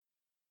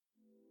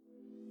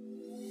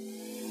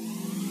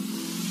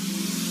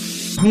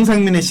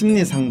황상민의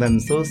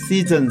심리상담소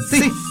시즌 6.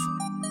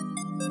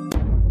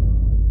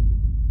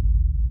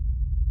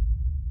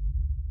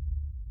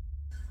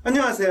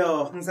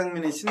 안녕하세요.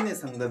 황상민의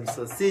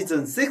심리상담소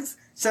시즌 6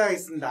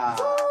 시작하겠습니다.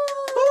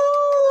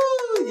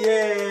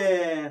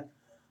 예.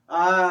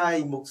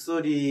 이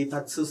목소리,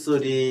 박수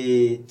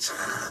소리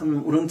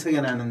참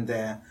우렁차게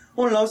나는데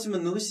오늘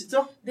나오시면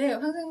누구시죠? 네,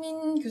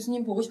 황상민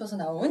교수님 보고 싶어서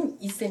나온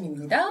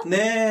이쌤입니다.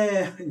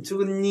 네,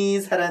 죽었니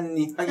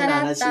살았니 확인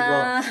안 하시고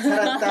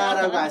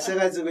살았다라고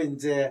하셔가지고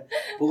이제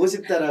보고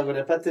싶다라고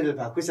레파토리를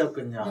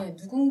바꾸셨군요. 네,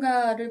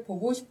 누군가를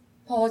보고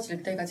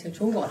싶어질 때가 제일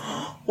좋은 것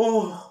같아요.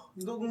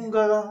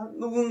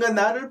 누군가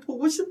나를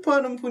보고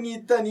싶어하는 분이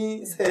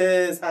있다니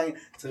세상에.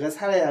 제가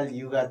살아야 할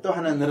이유가 또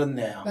하나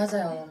늘었네요.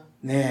 맞아요.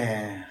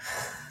 네.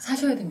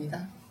 사셔야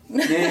됩니다.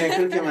 네,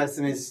 그렇게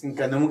말씀해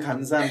주시니까 너무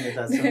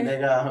감사합니다. 네.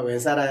 내가 왜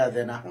살아야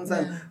되나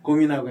항상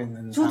고민하고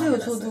있는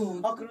저도.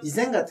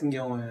 이생 같은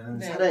경우에는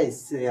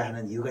살아있어야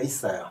하는 이유가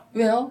있어요.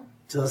 왜요?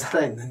 저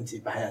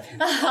살아있는지 봐야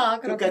됩니다.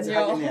 끝까지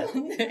확인해야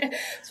됩니다. 네.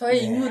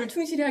 저의 임무를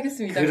충실히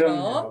하겠습니다.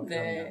 그럼요.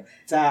 네.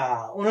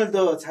 자,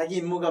 오늘도 자기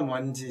임무가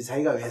뭔지,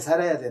 자기가 왜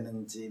살아야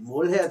되는지,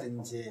 뭘 해야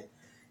되는지,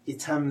 이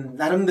참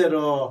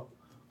나름대로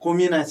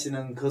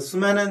고민하시는 그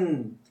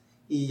수많은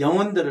이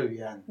영혼들을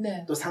위한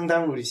또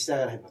상담을 우리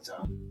시작을 해보죠.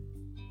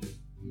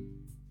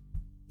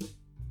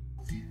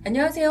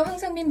 안녕하세요.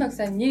 황상민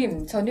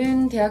박사님.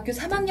 저는 대학교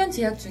 3학년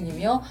재학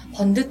중이며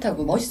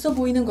번듯하고 멋있어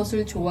보이는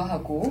것을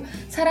좋아하고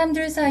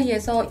사람들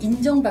사이에서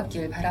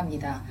인정받길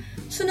바랍니다.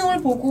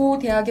 수능을 보고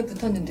대학에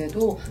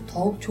붙었는데도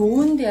더욱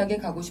좋은 대학에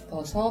가고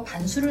싶어서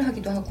반수를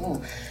하기도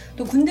하고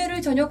또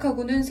군대를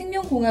전역하고는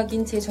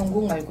생명공학인 제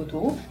전공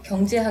말고도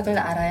경제학을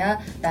알아야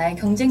나의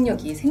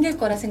경쟁력이 생길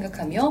거라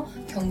생각하며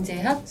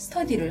경제학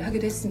스터디를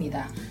하기도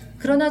했습니다.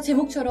 그러나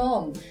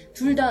제목처럼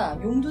둘 다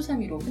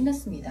용두사미로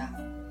끝났습니다.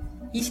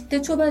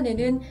 20대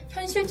초반에는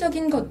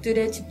현실적인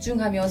것들에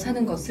집중하며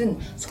사는 것은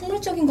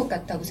속물적인 것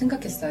같다고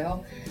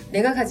생각했어요.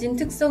 내가 가진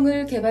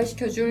특성을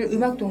개발시켜줄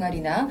음악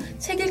동아리나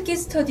책 읽기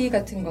스터디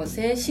같은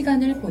것에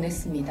시간을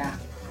보냈습니다.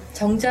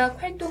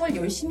 정작 활동을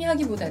열심히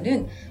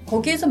하기보다는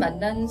거기에서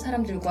만난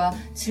사람들과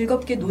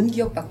즐겁게 논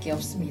기억밖에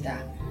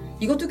없습니다.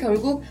 이것도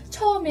결국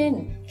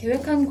처음엔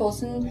계획한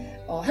것은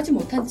하지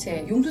못한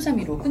채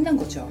용두사미로 끝난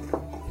거죠.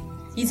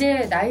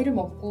 이제 나이를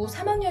먹고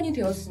 3학년이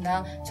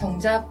되었으나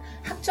정작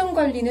학점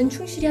관리는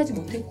충실히 하지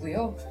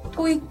못했고요.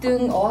 토익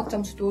등 어학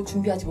점수도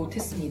준비하지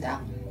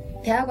못했습니다.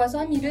 대학 와서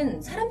한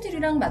일은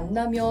사람들이랑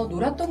만나며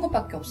놀았던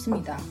것밖에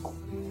없습니다.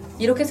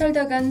 이렇게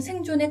살다간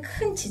생존에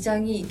큰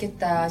지장이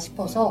있겠다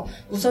싶어서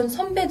우선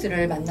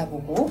선배들을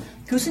만나보고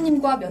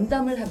교수님과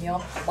면담을 하며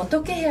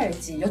어떻게 해야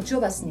할지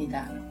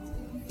여쭈어봤습니다.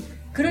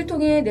 그를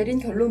통해 내린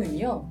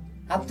결론은요.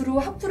 앞으로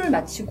학부를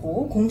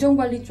마치고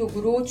공정관리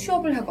쪽으로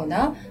취업을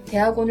하거나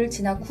대학원을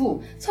진학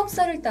후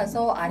석사를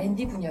따서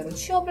R&D 분야로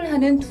취업을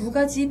하는 두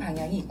가지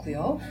방향이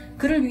있고요.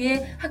 그를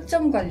위해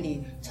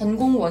학점관리,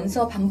 전공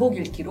원서 반복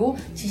읽기로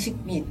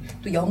지식 및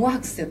또 영어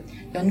학습,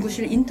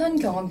 연구실 인턴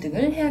경험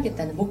등을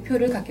해야겠다는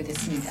목표를 갖게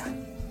됐습니다.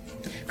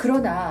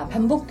 그러나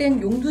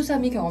반복된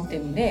용두사미 경험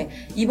때문에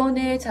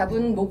이번에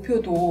잡은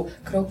목표도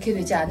그렇게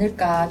되지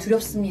않을까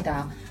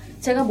두렵습니다.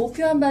 제가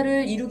목표한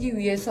바를 이루기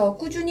위해서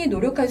꾸준히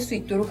노력할 수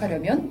있도록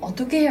하려면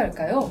어떻게 해야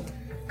할까요?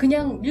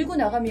 그냥 밀고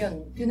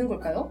나가면 되는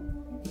걸까요?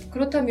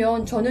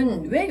 그렇다면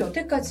저는 왜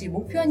여태까지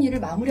목표한 일을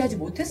마무리하지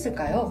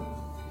못했을까요?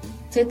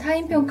 제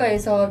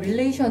타인평가에서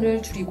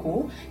릴레이션을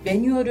줄이고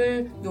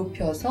매뉴얼을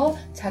높여서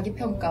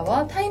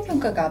자기평가와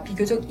타인평가가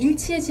비교적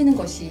일치해지는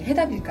것이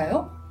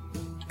해답일까요?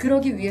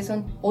 그러기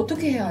위해선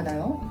어떻게 해야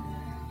하나요?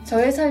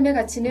 저의 삶의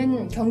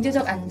가치는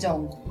경제적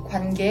안정,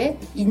 관계,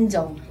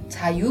 인정,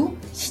 자유,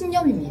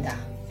 신념입니다.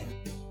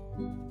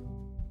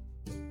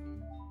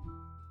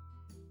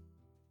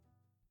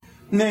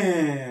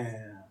 네.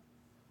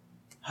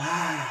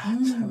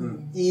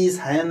 참, 이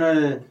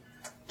사연을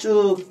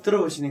쭉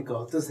들어보시니까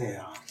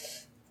어떠세요?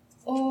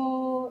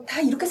 다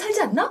이렇게 살지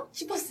않나?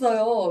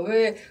 싶었어요.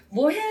 왜,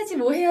 뭐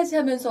해야지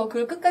하면서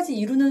그걸 끝까지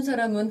이루는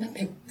사람은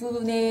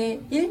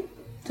 100분의 1?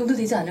 정도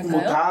되지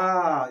않을까요?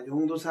 다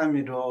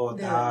용두사미로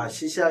다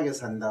시시하게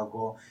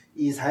산다고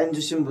이 사연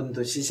주신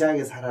분도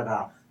시시하게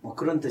살아라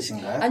그런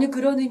뜻인가요? 아니요,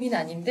 그런 의미는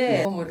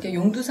아닌데 이렇게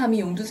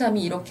용두사미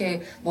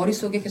이렇게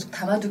머릿속에 계속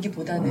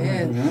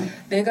담아두기보다는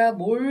내가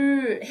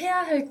뭘 해야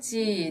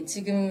할지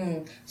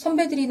지금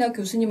선배들이나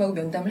교수님하고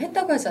면담을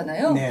했다고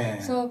하잖아요.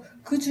 그래서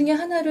그 중에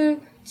하나를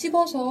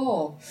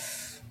찝어서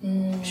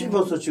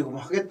지금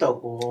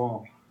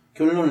하겠다고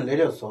결론을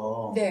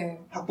내려서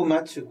학부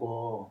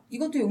마치고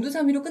이것도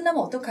용두사미로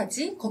끝나면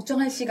어떡하지?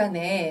 걱정할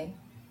시간에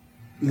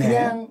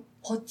그냥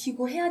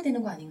버티고 해야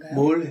되는 거 아닌가요?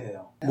 뭘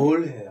해요?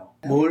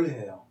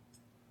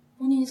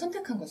 본인이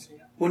선택한 것을요.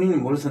 본인이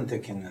뭘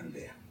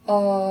선택했는데요?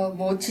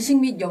 지식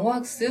및 영어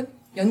학습,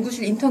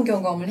 연구실 인턴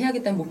경험을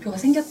해야겠다는 목표가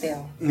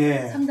생겼대요.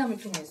 상담을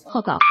통해서.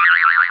 허가.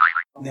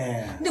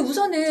 근데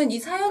우선은 이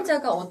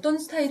사연자가 어떤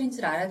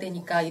스타일인지를 알아야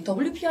되니까 이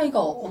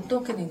WPI가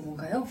어떻게 된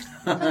건가요?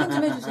 설명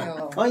좀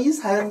해주세요. 이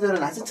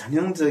사연자는 아주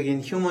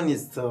전형적인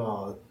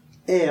휴머니스트예요.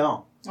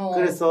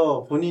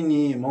 그래서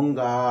본인이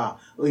뭔가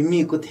의미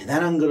있고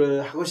대단한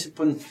걸 하고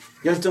싶은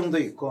열정도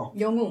있고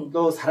영웅.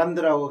 또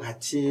사람들하고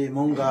같이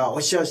뭔가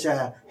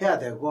어시어시해야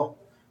되고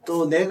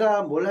또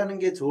내가 뭘 하는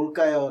게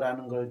좋을까요?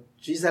 라는 걸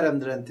주위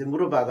사람들한테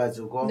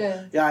물어봐가지고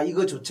네. 야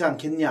이거 좋지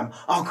않겠냐?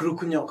 아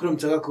그렇군요. 그럼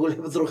제가 그걸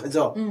해보도록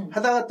하죠.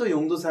 하다가 또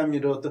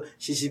용두사미로 또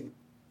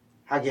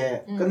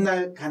시시하게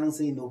끝날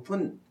가능성이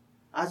높은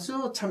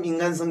아주 참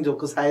인간성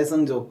좋고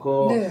사회성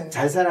좋고 네.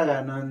 잘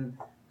살아가는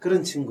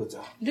그런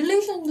친구죠.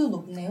 릴레이션도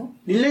높네요.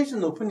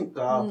 릴레이션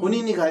높으니까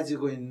본인이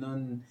가지고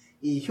있는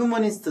이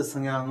휴머니스트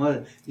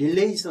성향을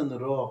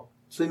릴레이션으로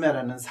소위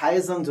말하는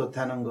사회성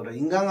좋다는 거로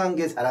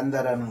인간관계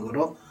잘한다라는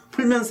거로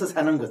풀면서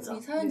사는 거죠.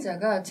 이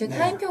사연자가 제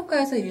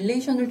타인평가에서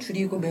릴레이션을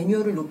줄이고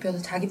매뉴얼을 높여서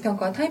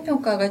자기평가와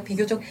타인평가가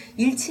비교적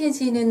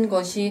일치해지는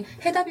것이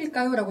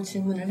해답일까요? 라고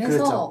질문을 해서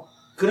그렇죠.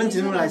 그런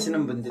질문을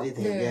하시는 분들이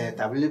되게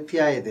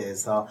WPI에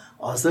대해서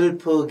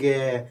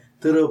어설프게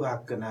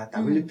들어봤거나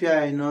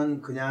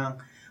WPI는 그냥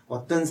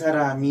어떤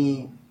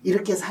사람이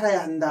이렇게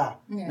살아야 한다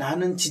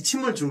라는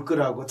지침을 줄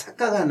거라고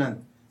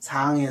착각하는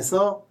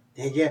상황에서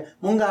되게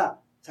뭔가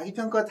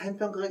자기평가와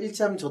타인평가가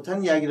일치하면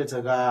좋다는 이야기를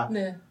제가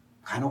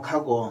간혹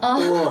하고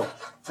또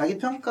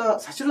자기평가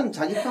사실은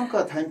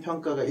자기평가와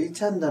타인평가가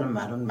일치한다는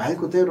말은 말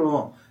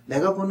그대로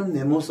내가 보는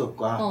내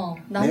모습과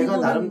내가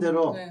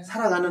나름대로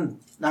살아가는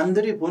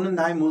남들이 보는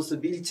나의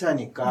모습이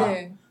일치하니까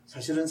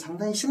사실은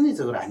상당히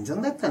심리적으로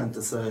안정됐다는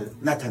뜻을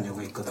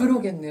나타내고 있거든요.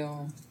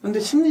 그러겠네요. 근데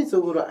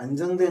심리적으로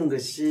안정된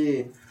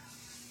것이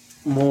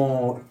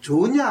뭐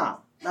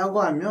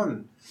좋으냐라고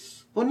하면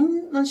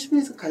본인은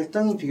심리적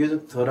갈등이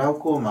비교적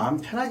덜하고 마음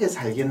편하게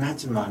살긴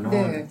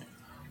하지만은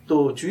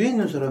또 주위에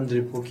있는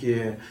사람들이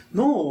보기에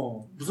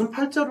너 무슨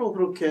팔자로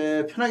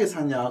그렇게 편하게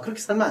사냐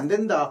그렇게 살면 안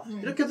된다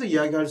이렇게도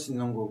이야기할 수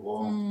있는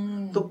거고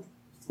또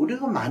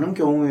우리가 많은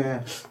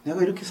경우에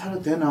내가 이렇게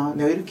살아도 되나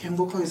내가 이렇게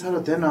행복하게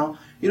살아도 되나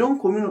이런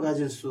고민을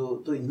가질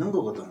수도 있는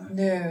거거든요.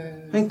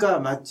 그러니까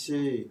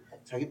마치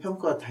자기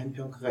평가와 타인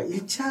평가가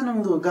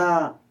일치하는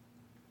거가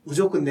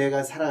무조건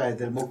내가 살아가야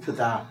될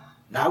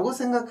목표다라고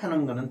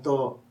생각하는 거는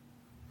또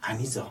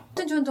아니죠.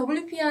 저는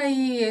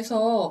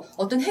WPI에서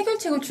어떤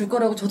해결책을 줄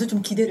거라고 저도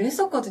좀 기대를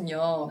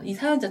했었거든요. 이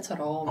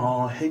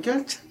사연자처럼.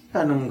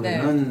 해결책이라는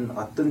거는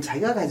어떤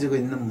자기가 가지고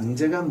있는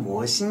문제가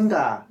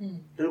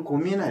무엇인가를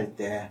고민할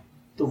때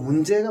또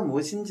문제가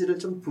무엇인지를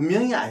좀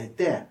분명히 알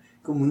때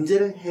그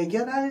문제를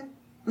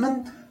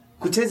해결하는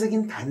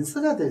구체적인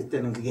단서가 될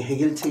때는 그게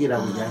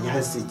해결책이라고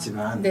이야기할 수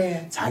있지만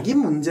자기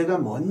문제가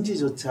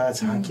뭔지조차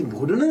정확히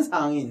모르는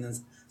상황에 있는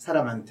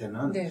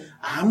사람한테는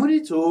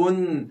아무리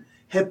좋은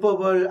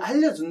해법을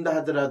알려준다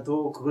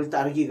하더라도 그걸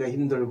따르기가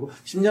힘들고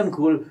심지어는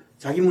그걸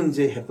자기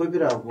문제의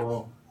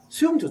해법이라고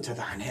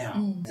수용조차도 안 해요.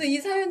 그래서 이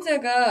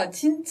사연자가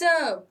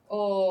진짜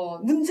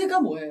문제가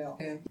뭐예요?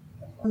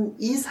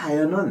 이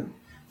사연은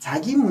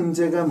자기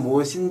문제가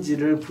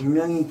무엇인지를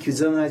분명히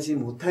규정하지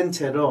못한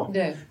채로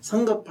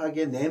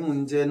성급하게 내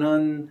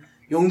문제는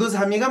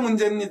용두사미가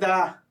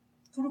문제입니다.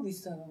 그러고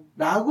있어요.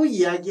 라고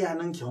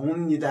이야기하는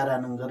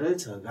경우입니다라는 거를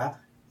제가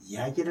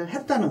이야기를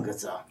했다는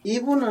거죠.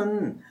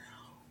 이분은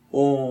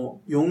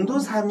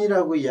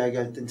용두사미라고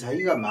이야기할 땐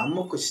자기가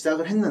마음먹고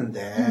시작을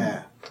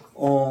했는데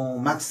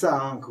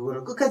막상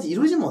그거를 끝까지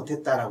이루지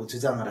못했다라고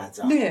주장을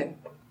하죠.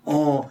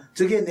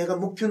 저게 내가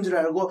목표인 줄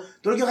알고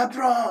돌격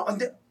앞으로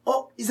근데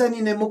이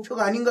산이 내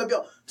목표가 아닌가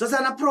봐 저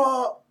산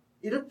앞으로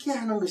이렇게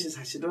하는 것이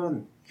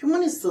사실은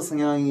휴머니스트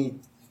성향이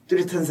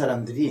뚜렷한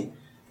사람들이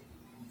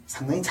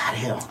상당히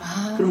잘해요.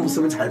 그런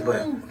모습을 잘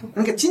보여요.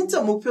 그러니까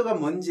진짜 목표가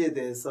뭔지에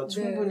대해서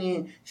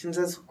충분히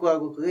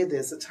심사숙고하고 그에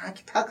대해서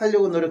정확히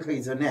파악하려고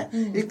노력하기 전에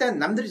일단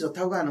남들이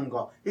좋다고 하는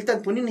거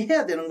일단 본인이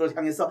해야 되는 걸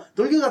향해서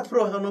돌격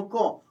앞으로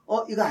해놓고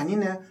이거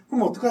아니네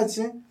그럼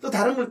어떡하지 또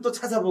다른 걸 또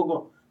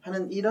찾아보고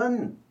하는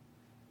이런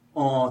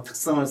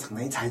특성을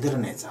상당히 잘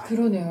드러내죠.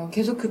 그러네요.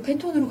 계속 그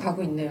패턴으로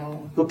가고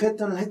있네요. 그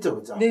패턴을 했죠,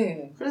 그죠?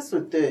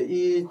 그랬을 때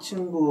이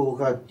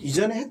친구가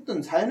이전에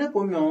했던 사연에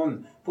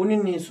보면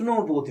본인이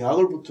수능을 보고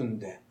대학을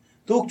붙었는데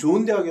더욱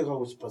좋은 대학에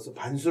가고 싶어서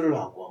반수를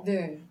하고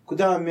그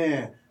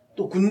다음에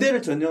또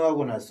군대를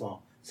전역하고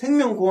나서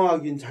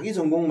생명공학인 자기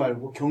전공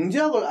말고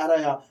경제학을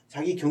알아야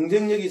자기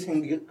경쟁력이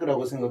생길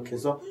거라고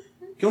생각해서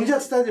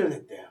경제학 스타디를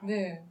했대요.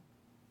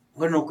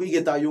 그래놓고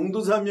이게 다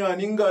용두사미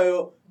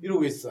아닌가요?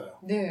 이러고 있어요.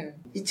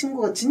 이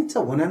친구가 진짜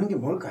원하는 게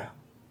뭘까요?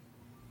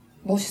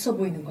 멋있어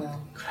보이는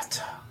거요.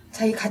 그렇죠.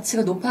 자기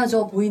가치가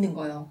높아져 보이는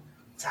거요.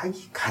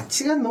 자기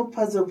가치가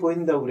높아져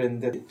보인다고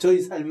그랬는데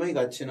저희 삶의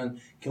가치는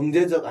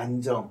경제적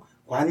안정,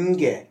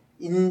 관계,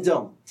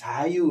 인정,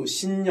 자유,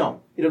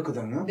 신념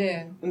이렇거든요.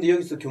 근데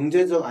여기서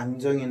경제적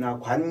안정이나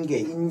관계,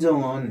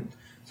 인정은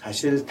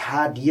사실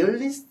다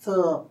리얼리스트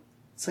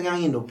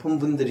성향이 높은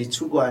분들이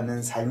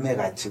추구하는 삶의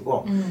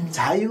가치고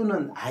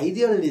자유는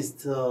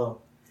아이디얼리스트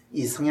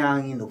이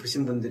성향이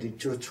높으신 분들이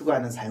주로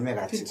추구하는 삶의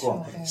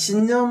가치고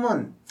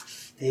신념은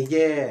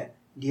되게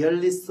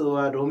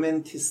리얼리스트와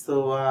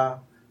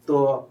로맨티스트와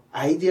또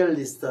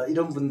아이디얼리스트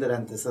이런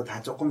분들한테서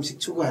다 조금씩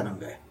추구하는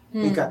거예요.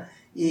 그러니까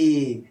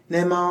이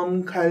내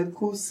마음 갈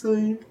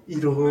곳을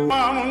이뤄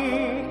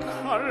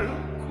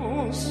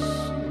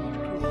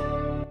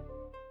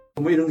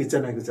뭐 이런 거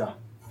있잖아요, 그죠?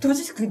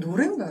 도대체 그게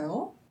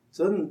노래인가요?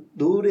 전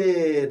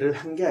노래를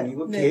한 게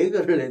아니고 네.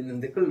 계획을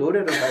했는데 그걸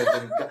노래로 봐야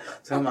되니까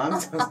저 마음이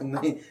참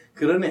상당히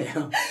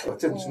그러네요.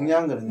 어쨌든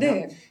중요한 거는요.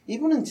 네.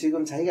 이분은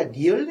지금 자기가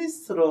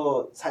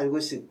리얼리스트로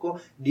살고 싶고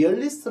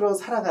리얼리스트로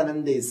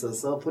살아가는 데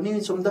있어서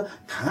본인이 좀 더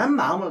강한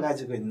마음을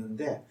가지고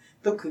있는데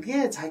또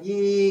그게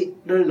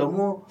자기를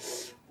너무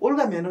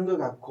올가매는 것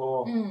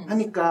같고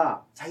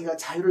하니까 자기가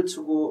자유를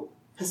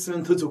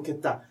추구했으면 더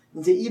좋겠다.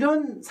 이제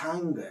이런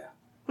상황인 거예요.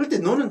 그럴 때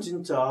너는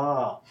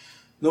진짜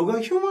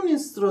너가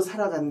휴머니스트로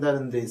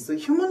살아간다는 데 있어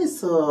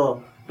휴머니스트로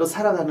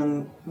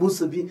살아가는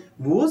모습이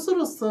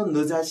무엇으로서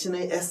너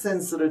자신의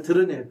에센스를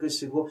드러낼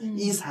것이고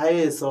이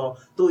사회에서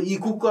또 이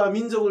국가와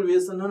민족을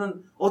위해서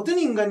너는 어떤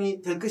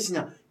인간이 될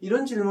것이냐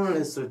이런 질문을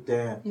했을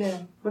때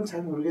네. 그건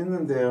잘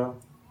모르겠는데요.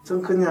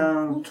 전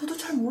그냥 저도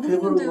잘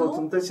모르겠는데요. 배부르고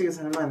등 떠시게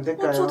살면 안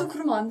될까요? 저도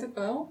그러면 안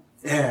될까요?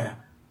 네.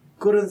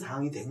 그런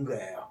상황이 된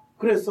거예요.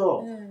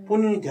 그래서 네.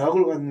 본인이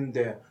대학을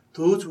갔는데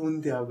더 좋은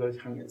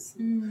대학을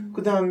향했어요.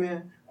 그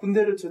다음에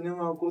군대를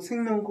전역하고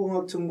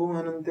생명공학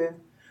전공하는데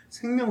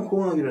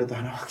생명공학이라도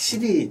하나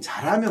확실히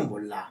잘하면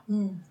몰라.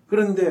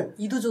 그런데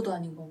이도저도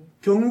아닌 거.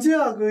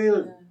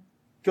 경제학을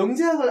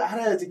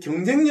알아야지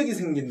경쟁력이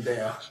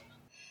생긴대요.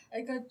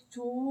 그러니까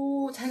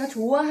자기가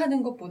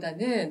좋아하는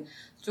것보다는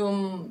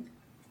좀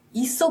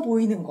있어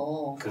보이는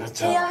거.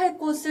 그렇죠. 해야 할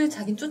곳을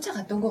자긴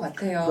쫓아갔던 것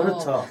같아요.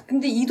 그렇죠.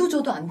 근데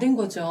이도저도 안 된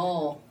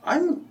거죠.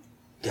 아니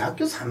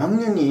대학교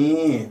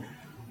 3학년이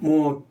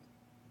뭐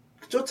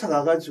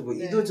쫓아가가지고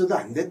네. 이도저도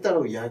안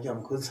됐다고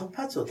이야기하면 그건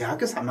섭하죠.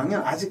 대학교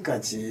 3학년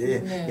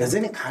아직까지 네.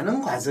 여전히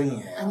가는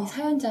과정이에요. 아니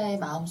사연자의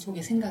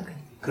마음속의 생각은.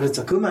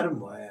 그렇죠. 그 말은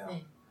뭐예요?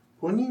 네.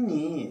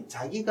 본인이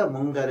자기가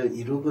뭔가를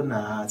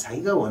이루거나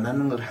자기가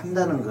원하는 걸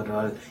한다는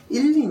거를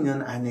 1,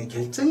 2년 안에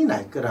결정이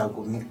날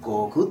거라고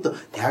믿고 그것도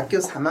대학교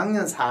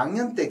 3학년,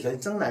 4학년 때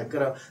결정 날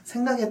거라고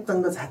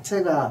생각했던 것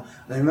자체가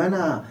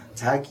얼마나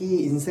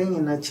자기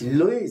인생이나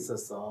진로에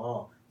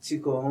있어서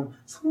지금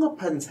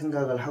성급한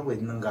생각을 하고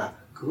있는가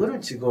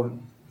그거를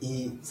지금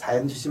이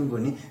사연 주신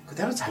분이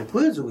그대로 잘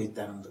보여주고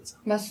있다는 거죠.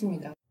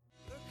 맞습니다.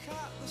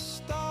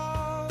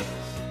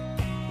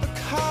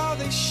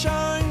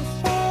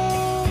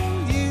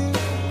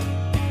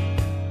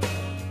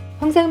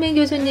 황상민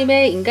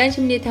교수님의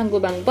인간심리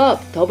탐구 방법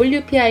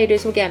WPI를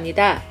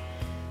소개합니다.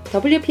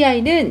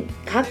 WPI는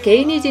각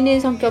개인이 지닌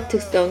성격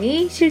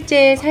특성이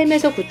실제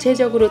삶에서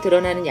구체적으로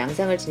드러나는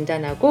양상을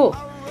진단하고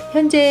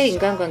현재의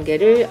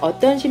인간관계를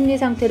어떤 심리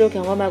상태로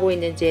경험하고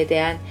있는지에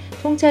대한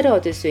통찰을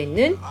얻을 수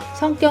있는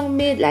성격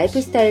및 라이프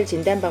스타일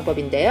진단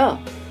방법인데요.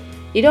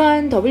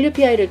 이러한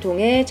WPI를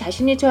통해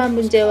자신이 처한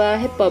문제와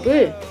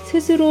해법을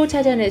스스로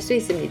찾아낼 수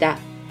있습니다.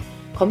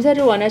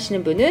 검사를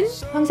원하시는 분은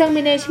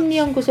황상민의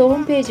심리연구소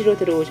홈페이지로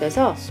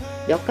들어오셔서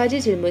몇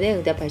가지 질문에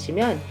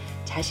응답하시면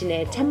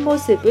자신의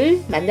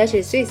참모습을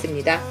만나실 수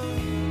있습니다.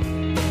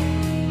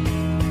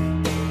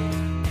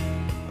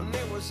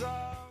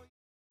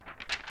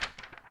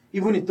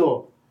 이분이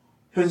또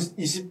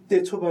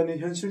 20대 초반에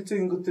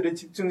현실적인 것들에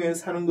집중해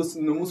사는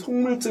것은 너무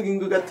속물적인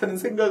것 같다는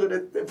생각을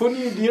했대.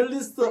 본인이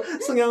리얼리스트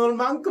성향을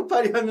마음껏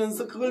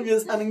발휘하면서 그걸 위해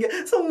사는 게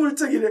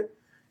속물적이래.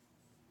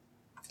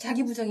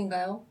 자기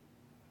부정인가요?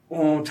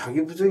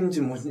 자기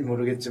부정인지 뭔지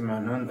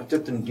모르겠지만은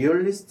어쨌든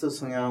리얼리스트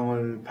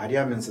성향을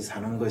발휘하면서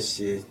사는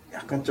것이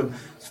약간 좀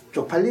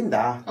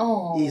쪽팔린다.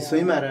 이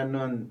소위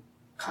말하는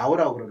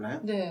가오라고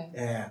그러나요? 네.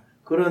 예,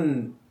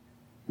 그런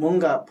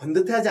뭔가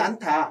번듯하지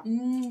않다.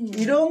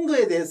 이런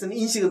거에 대해서는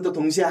인식은 또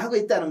동시에 하고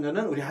있다는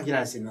거는 우리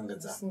확인할 수 있는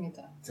거죠.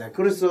 맞습니다. 자,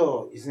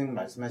 그래서 이 선생님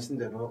말씀하신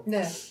대로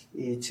네.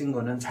 이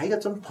친구는 자기가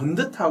좀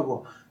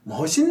번듯하고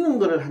멋있는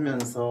거를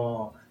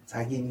하면서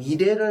자기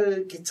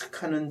미래를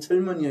개척하는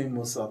젊은이의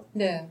모습.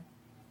 네.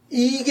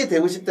 이게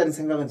되고 싶다는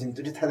생각은 지금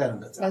뚜렷하다는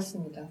거죠.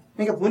 맞습니다.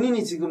 그러니까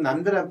본인이 지금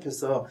남들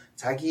앞에서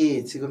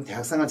자기 지금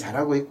대학생활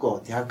잘하고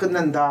있고 대학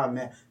끝난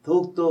다음에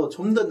더욱더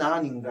좀 더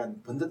나은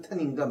인간, 번듯한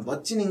인간,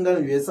 멋진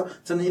인간을 위해서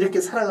저는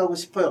이렇게 살아가고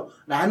싶어요.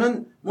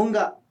 라는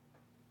뭔가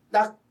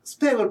딱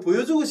스펙을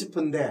보여주고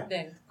싶은데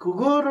네.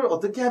 그거를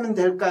어떻게 하면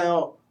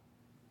될까요?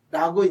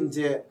 라고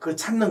이제 그걸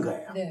찾는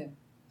거예요. 네.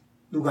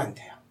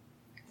 누구한테요?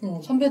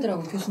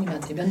 선배들하고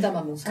교수님한테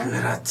면담하면서.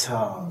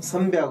 그렇죠.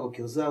 선배하고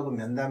교수하고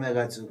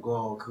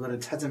면담해가지고 그거를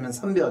찾으면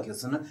선배와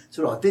교수는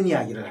주로 어떤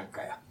이야기를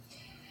할까요?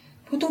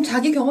 보통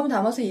자기 경험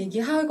담아서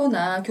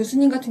얘기하거나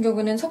교수님 같은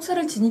경우는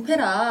석사를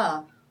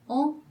진입해라.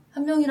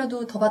 한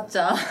명이라도 더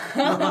받자.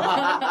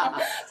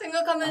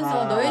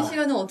 생각하면서 너의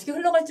시간은 어떻게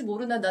흘러갈지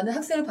모르나 나는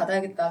학생을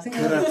받아야겠다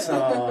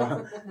생각하면서.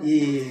 그렇죠.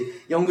 이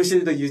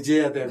연구실도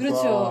유지해야 되고.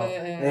 그렇죠.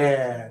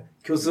 예.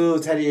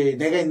 교수 자리에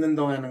내가 있는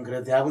동안은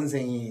그래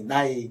대학원생이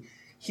나의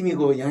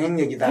힘이고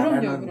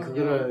영향력이다라는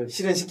그거를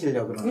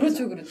실현시키려고 그러는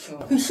그렇죠, 그렇죠.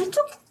 그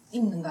실적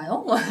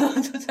있는가요?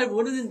 저 잘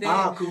모르는데.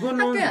 그거는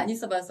학교에 안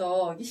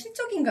있어봐서 이게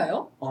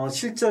실적인가요?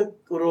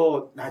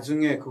 실적으로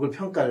나중에 그걸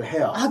평가를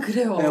해요.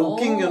 그래요? 네,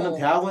 웃긴 거는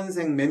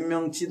대학원생 몇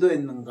명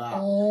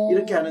지도했는가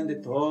이렇게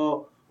하는데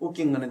더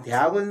웃긴 거는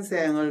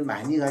대학원생을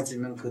많이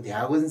가지면 그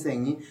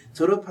대학원생이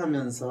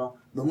졸업하면서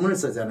논문을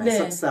쓰잖아요. 네.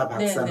 석사,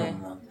 박사 네.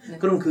 논문. 네.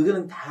 그럼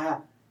그거는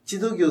다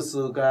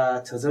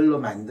지도교수가 저절로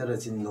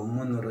만들어진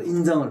논문으로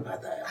인정을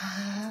받아요.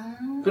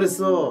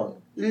 그래서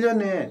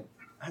 1년에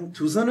한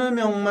 2-3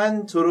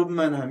 명만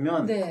졸업만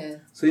하면 네.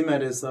 소위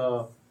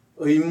말해서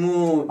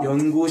의무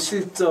연구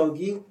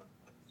실적이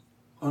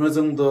어느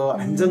정도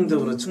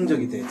안정적으로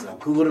충족이 되죠.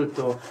 그거를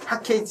또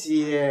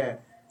학회지에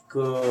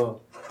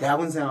그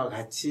대학원생과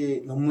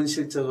같이 논문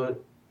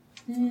실적을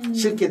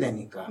실게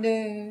되니까.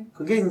 네.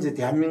 그게 이제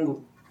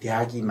대한민국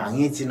대학이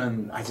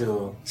망해지는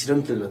아주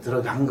지름길로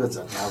들어간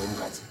거죠.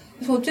 대학원까지.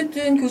 그래서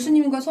어쨌든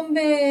교수님과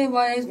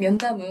선배와의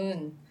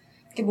면담은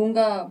이렇게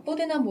뭔가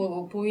뽀대나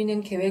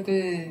보이는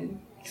계획을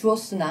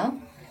주었으나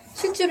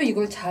실제로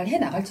이걸 잘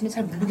해나갈지는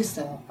잘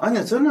모르겠어요.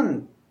 아니요.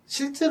 저는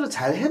실제로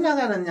잘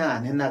해나가느냐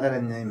안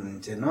해나가느냐의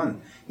문제는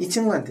이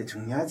친구한테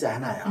중요하지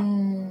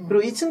않아요.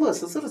 그리고 이 친구가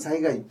스스로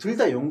자기가 둘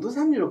다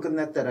용두사미로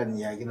끝났다라는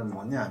이야기는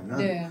뭐냐 하면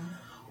네.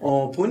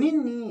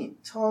 본인이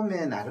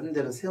처음에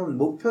나름대로 세운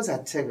목표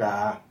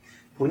자체가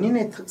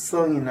본인의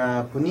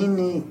특성이나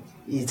본인이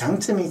이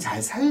장점이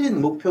잘 살린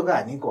목표가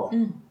아니고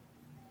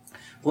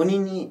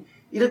본인이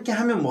이렇게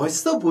하면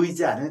멋있어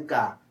보이지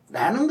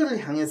않을까라는 것을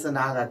향해서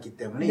나아갔기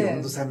때문에 네.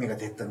 용두사미가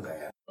됐던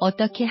거예요.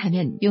 어떻게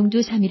하면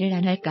용두사미를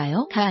안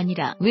할까요? 가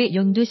아니라 왜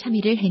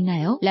용두사미를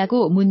했나요?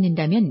 라고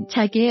묻는다면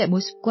자기의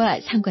모습과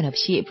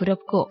상관없이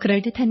부럽고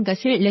그럴듯한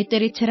것을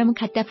레떼르처럼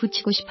갖다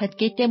붙이고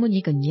싶었기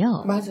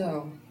때문이군요.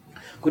 맞아요.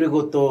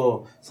 그리고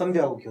또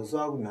선배하고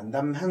교수하고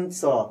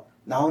면담하면서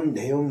나온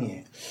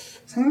내용이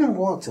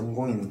생명공학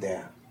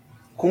전공인데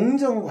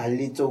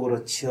공정관리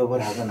쪽으로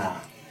취업을 하거나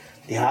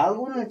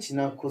대학원을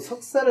지나고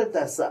석사를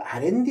따서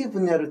R&D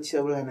분야로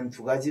취업을 하는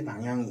 2가지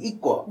방향이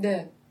있고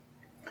네.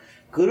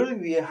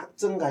 그를 위해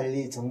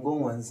학점관리,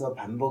 전공 원서,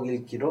 반복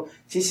읽기로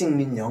지식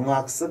및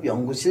영어학습,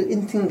 연구실,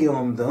 인턴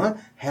경험 등을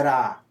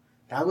해라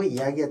라고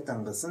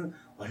이야기했던 것은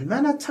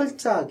얼마나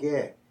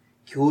철저하게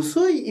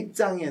교수의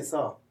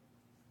입장에서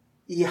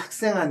이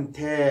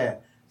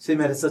학생한테 소위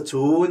말해서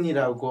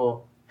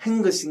조언이라고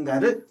한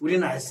것인가를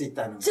우리는 알 수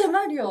있다는 거예요. 제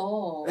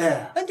말이요.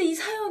 네. 근데 이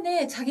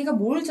사연에 자기가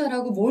뭘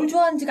잘하고 뭘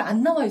좋아하는지가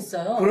안 나와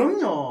있어요.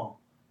 그럼요.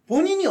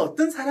 본인이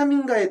어떤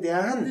사람인가에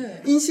대한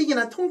네.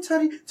 인식이나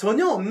통찰이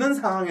전혀 없는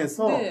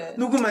상황에서 네.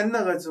 누구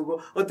만나가지고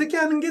어떻게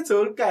하는 게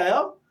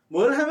좋을까요?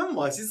 뭘 하면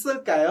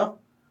멋있을까요?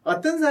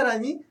 어떤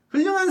사람이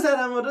훌륭한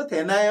사람으로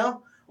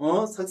되나요?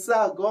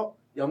 석사하고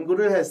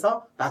연구를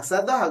해서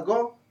박사도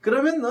하고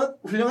그러면 너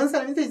훌륭한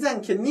사람이 되지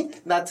않겠니?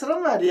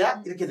 나처럼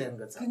말이야. 이렇게 되는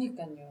거죠.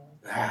 그러니까요.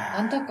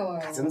 안타까워요.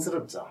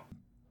 가정스럽죠.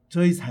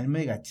 저희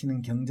삶의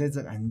가치는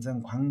경제적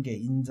안정, 관계,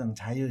 인정,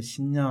 자유,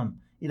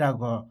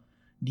 신념이라고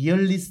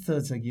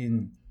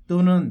리얼리스트적인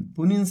또는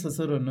본인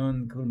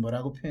스스로는 그걸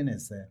뭐라고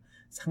표현했어요.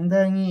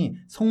 상당히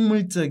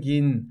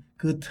속물적인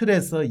그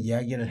틀에서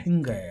이야기를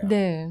한 거예요.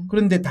 네.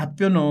 그런데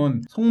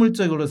답변은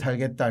속물적으로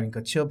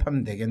살겠다니까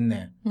취업하면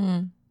되겠네.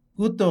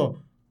 그것도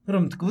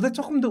그럼 그보다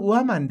조금 더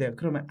우하면 안 돼요.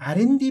 그러면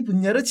R&D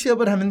분야로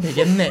취업을 하면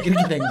되겠네.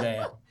 이렇게 된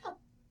거예요.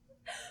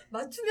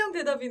 맞춤형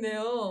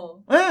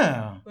대답이네요. 네.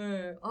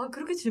 네. 아,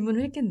 그렇게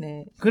질문을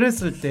했겠네.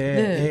 그랬을 때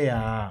네.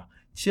 애야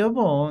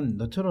취업은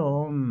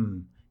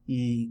너처럼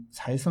이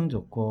사회성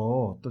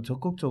좋고 또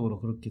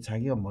적극적으로 그렇게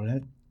자기가 뭘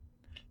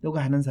하려고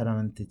하는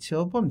사람한테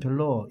취업은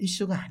별로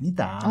이슈가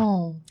아니다.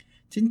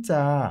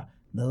 진짜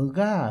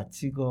너가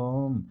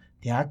지금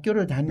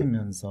대학교를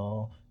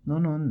다니면서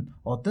너는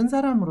어떤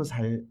사람으로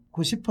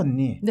살고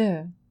싶었니?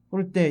 네.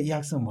 그럴 때 이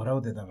학생은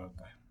뭐라고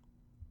대답할까요?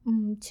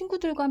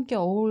 친구들과 함께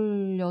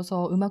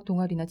어울려서 음악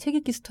동아리나 책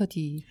읽기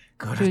스터디를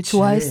그렇지.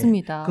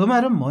 좋아했습니다. 그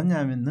말은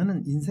뭐냐면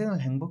너는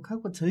인생을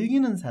행복하고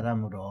즐기는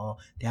사람으로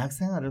대학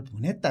생활을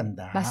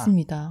보냈단다.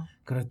 맞습니다.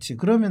 그렇지.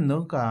 그러면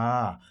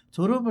너가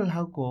졸업을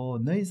하고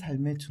너의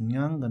삶에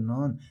중요한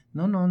거는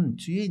너는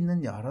주위에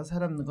있는 여러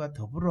사람들과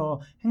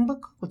더불어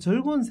행복하고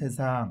즐거운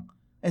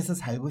세상에서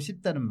살고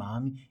싶다는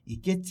마음이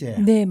있겠지.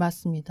 네,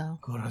 맞습니다.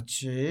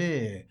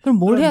 그렇지. 그럼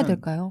뭘 해야 그러면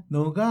될까요?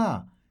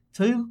 너가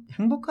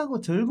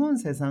행복하고 즐거운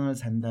세상을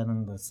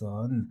산다는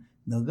것은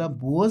너가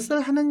무엇을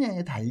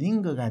하느냐에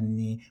달린 것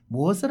같니?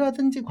 무엇을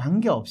하든지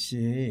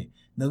관계없이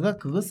너가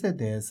그것에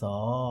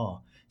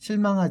대해서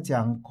실망하지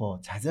않고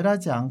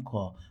좌절하지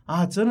않고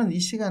저는 이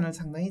시간을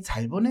상당히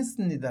잘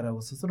보냈습니다라고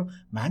스스로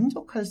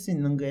만족할 수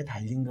있는 거에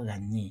달린 것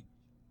같니?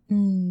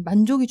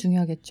 만족이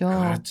중요하겠죠.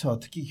 그렇죠.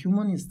 특히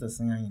휴머니스트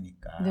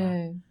성향이니까.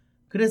 네.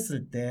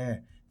 그랬을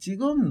때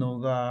지금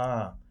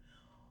너가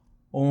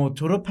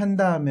졸업한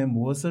다음에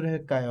무엇을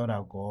할까요?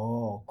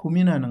 라고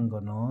고민하는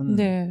거는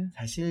네.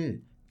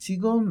 사실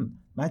지금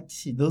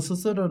마치 너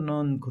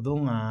스스로는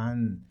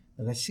그동안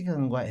너가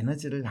시간과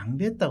에너지를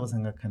낭비했다고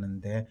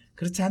생각하는데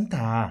그렇지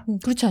않다.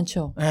 그렇지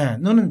않죠. 네,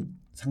 너는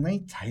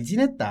상당히 잘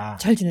지냈다.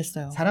 잘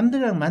지냈어요.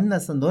 사람들이랑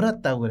만나서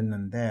놀았다고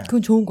그랬는데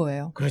그건 좋은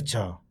거예요.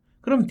 그렇죠.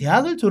 그럼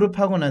대학을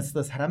졸업하고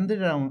나서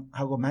사람들이랑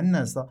하고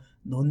만나서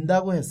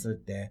논다고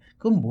했을 때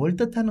그건 뭘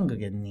뜻하는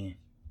거겠니?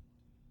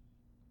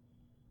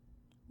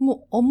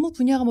 업무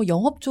분야가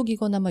영업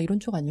쪽이거나 이런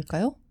쪽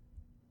아닐까요?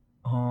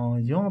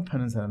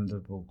 영업하는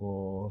사람들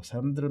보고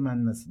사람들을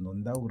만나서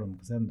논다고 그러면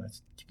그 사람들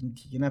아주 기분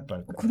되게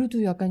나빠할 거야.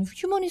 그래도 약간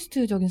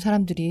휴머니스트적인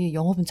사람들이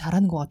영업은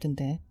잘하는 것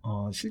같은데.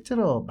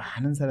 실제로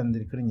많은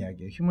사람들이 그런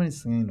이야기예요.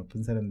 휴머니스트 성향이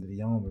높은 사람들이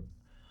영업을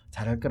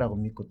잘할 거라고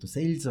믿고 또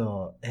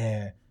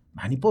세일즈에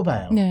많이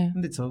뽑아요. 네.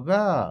 근데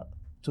제가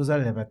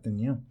조사를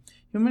해봤더니요.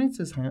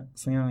 휴머니스트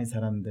성향의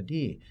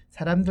사람들이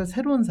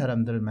새로운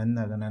사람들을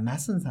만나거나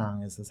낯선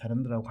상황에서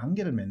사람들하고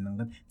관계를 맺는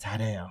건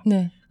잘해요.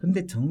 네.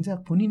 근데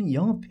정작 본인이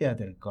영업해야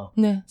될 거,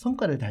 네.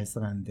 성과를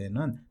달성하는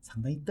데는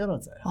상당히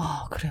떨어져요.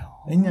 아, 그래요.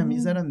 왜냐하면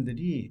이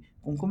사람들이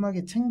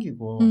꼼꼼하게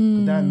챙기고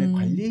그 다음에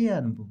관리해야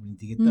하는 부분이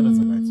되게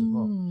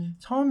떨어져가지고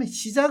처음에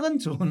시작은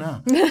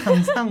좋으나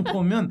항상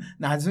보면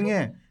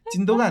나중에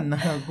진도가 안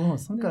나가고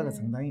성과가 네.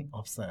 상당히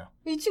없어요.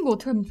 이 친구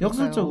어떻게 하면 좋을까요?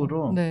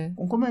 역설적으로 네.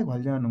 꼼꼼하게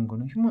관리하는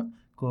거는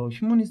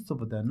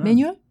휴머니스트보다는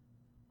매뉴얼?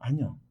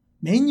 아니요.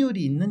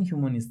 매뉴얼이 있는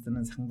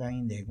휴머니스트는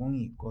상당히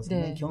내공이 있고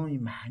상당히 네. 경험이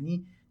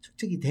많이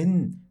축적이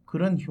된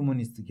그런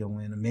휴머니스트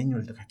경우에는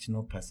매뉴얼도 같이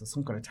높아서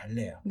성과를 잘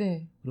내요.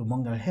 네. 그리고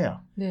뭔가를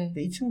해요. 네.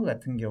 근데 이 친구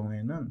같은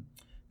경우에는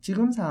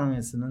지금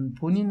상황에서는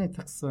본인의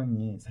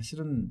특성이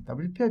사실은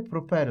WPI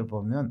프로파일을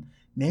보면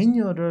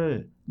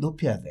매뉴얼을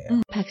높여야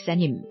돼요.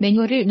 박사님,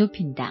 매뉴얼을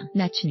높인다,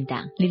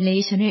 낮춘다,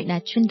 릴레이션을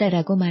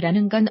낮춘다라고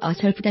말하는 건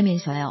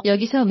어설프다면서요.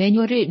 여기서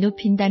매뉴얼을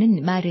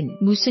높인다는 말은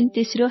무슨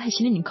뜻으로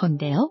하시는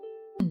건데요?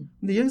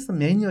 근데 여기서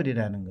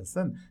매뉴얼이라는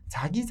것은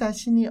자기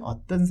자신이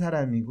어떤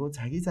사람이고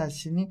자기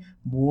자신이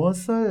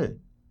무엇을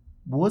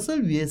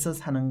위해서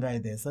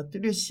사는가에 대해서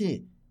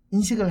뚜렷이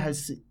인식을 할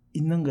수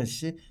있는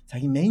것이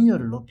자기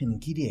매뉴얼을 높이는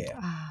길이에요.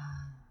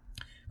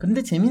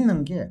 그런데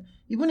재밌는 게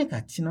이분의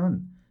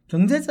가치는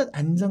경제적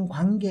안정,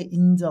 관계,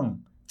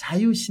 인정,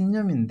 자유,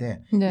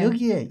 신념인데 네.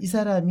 여기에 이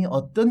사람이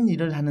어떤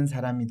일을 하는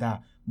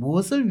사람이다,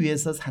 무엇을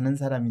위해서 사는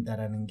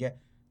사람이다라는 게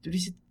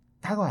뚜렷이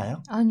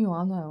다가와요? 아니요,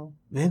 안 와요.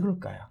 왜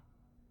그럴까요?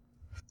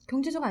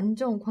 경제적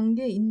안정,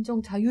 관계,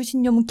 인정, 자유,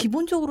 신념은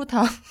기본적으로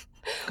다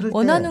그럴 때,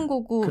 원하는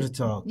거고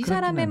그렇죠. 이 그렇긴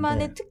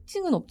사람의만의 한데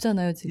특징은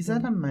없잖아요, 지금. 이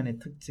사람만의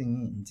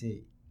특징이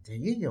이제 제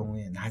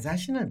경우에 나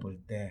자신을 볼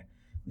때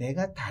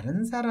내가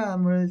다른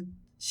사람을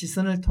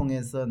시선을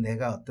통해서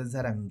내가 어떤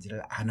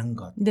사람인지를 아는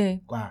것과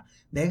네.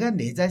 내가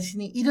내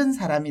자신이 이런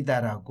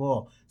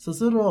사람이다라고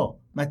스스로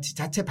마치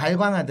자체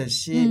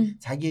발광하듯이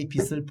자기의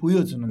빛을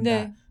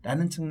보여주는다라는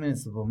네.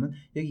 측면에서 보면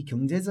여기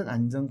경제적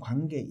안정,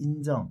 관계,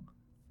 인정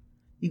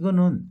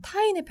이거는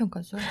타인의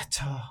평가죠.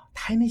 그렇죠.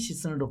 타인의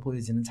시선으로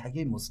보여지는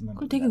자기의 모습만.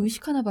 그걸 되게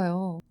의식하나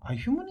봐요.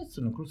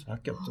 휴머니스트는 그럴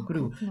수밖에 없죠.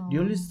 그리고 그렇구나.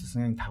 리얼리스트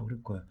성향이 다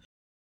그럴 거예요.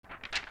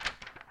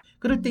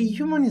 그럴 때 이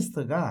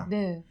휴머니스트가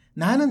네.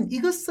 나는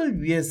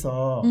이것을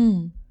위해서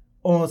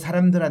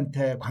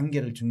사람들한테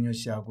관계를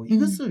중요시하고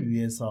이것을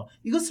위해서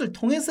이것을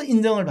통해서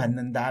인정을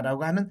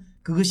받는다라고 하는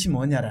그것이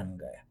뭐냐라는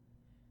거예요.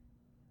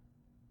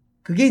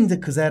 그게 이제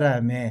그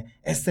사람의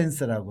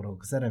에센스라고 그러고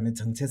그 사람의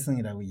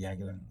정체성이라고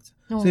이야기를 하는 거죠.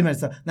 소위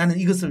말해서 나는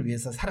이것을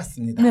위해서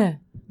살았습니다. 네.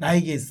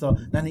 나에게 있어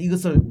나는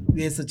이것을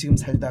위해서 지금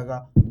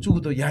살다가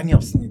죽어도 yan이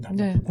없습니다.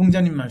 네.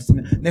 공자님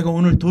말씀에 내가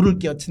오늘 돌을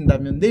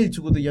깨어친다면 내일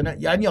죽어도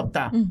yan이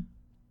없다.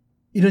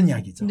 이런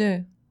이야기죠.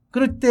 네.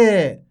 그럴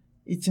때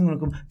이 친구는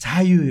그럼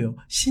자유요,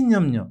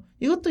 신념요.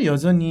 이것도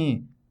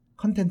여전히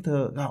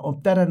컨텐츠가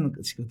없다라는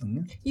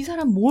것이거든요. 이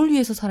사람 뭘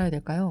위해서 살아야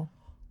될까요?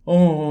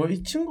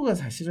 이 친구가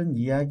사실은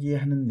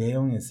이야기하는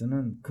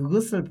내용에서는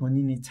그것을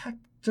본인이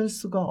찾을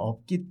수가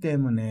없기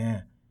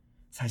때문에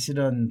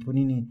사실은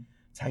본인이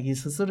자기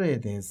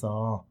스스로에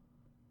대해서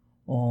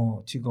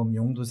지금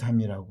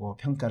용두사미라고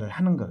평가를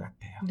하는 것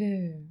같아요.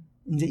 네.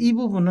 이제 이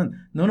부분은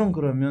너는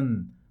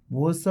그러면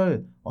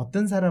무엇을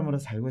어떤 사람으로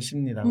살고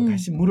싶니라고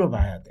다시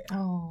물어봐야 돼요.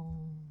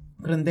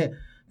 그런데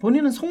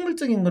본인은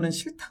속물적인 거는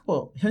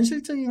싫다고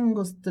현실적인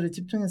것들에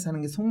집중해서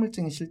하는 게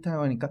속물적인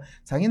싫다고 하니까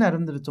자기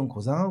나름대로 좀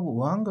고상하고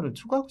우아한 거를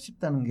추구하고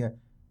싶다는 게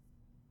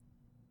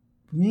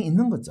분명히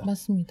있는 거죠.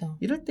 맞습니다.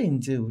 이럴 때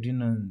이제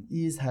우리는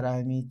이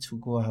사람이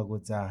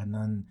추구하고자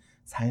하는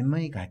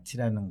삶의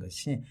가치라는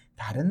것이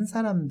다른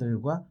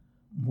사람들과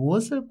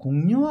무엇을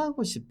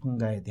공유하고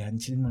싶은가에 대한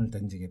질문을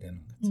던지게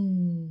되는 거죠.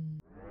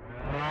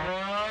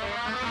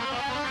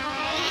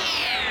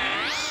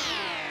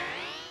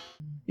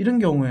 이런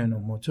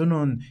경우에는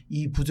저는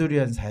이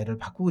부조리한 사회를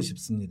바꾸고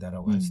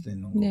싶습니다라고 할 수도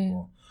있는 거고, 네.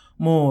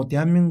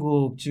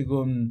 대한민국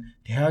지금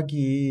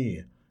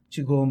대학이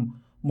지금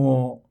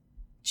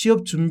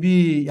취업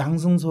준비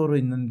양성소로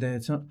있는데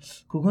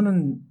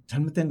그거는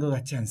잘못된 것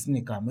같지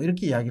않습니까?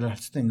 이렇게 이야기를 할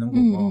수도 있는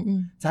거고,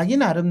 자기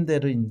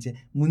나름대로 이제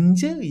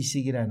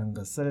문제의식이라는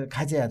것을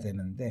가져야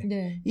되는데,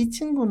 네. 이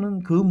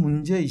친구는 그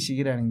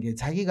문제의식이라는 게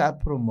자기가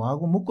앞으로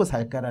뭐하고 먹고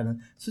살까라는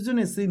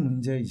수준에서의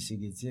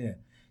문제의식이지,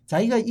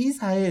 자기가 이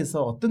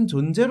사회에서 어떤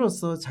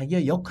존재로서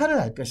자기의 역할을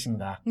할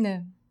것인가,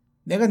 네.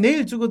 내가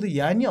내일 죽어도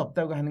yan이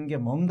없다고 하는 게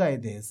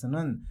뭔가에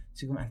대해서는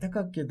지금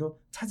안타깝게도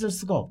찾을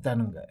수가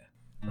없다는 거예요.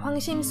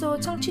 황심소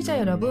청취자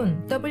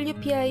여러분,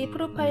 WPI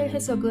프로파일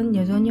해석은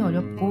여전히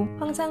어렵고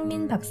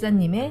황상민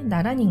박사님의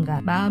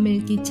나란인가 마음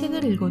읽기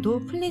책을 읽어도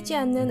풀리지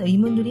않는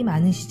의문들이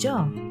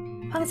많으시죠?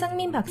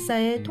 황상민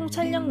박사의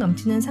통찰력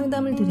넘치는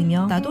상담을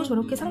들으며 나도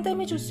저렇게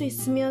상담해줄 수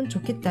있으면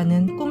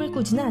좋겠다는 꿈을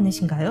꾸지는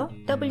않으신가요?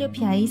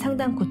 WPI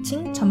상담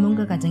코칭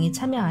전문가 과정에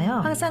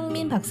참여하여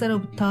황상민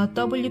박사로부터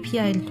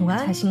WPI를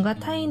통한 자신과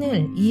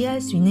타인을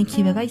이해할 수 있는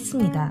기회가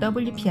있습니다.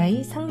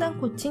 WPI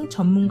상담 코칭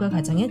전문가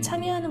과정에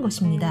참여하는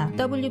것입니다.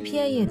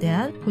 WPI에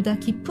대한 보다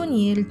깊은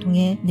이해를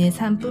통해 내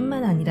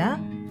삶뿐만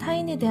아니라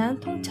타인에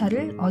대한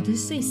통찰을 얻을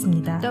수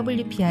있습니다.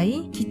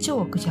 WPI 기초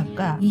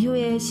워크숍과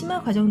이후의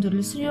심화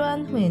과정들을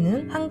수료한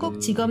후에는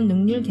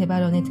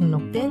한국직업능률개발원에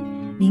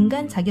등록된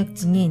민간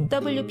자격증인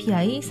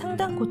WPI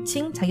상담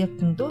코칭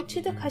자격증도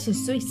취득하실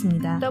수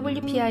있습니다.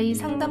 WPI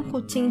상담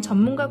코칭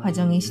전문가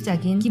과정의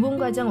시작인 기본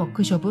과정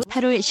워크숍은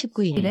 8월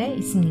 19일에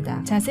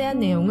있습니다. 자세한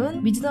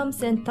내용은 위즈덤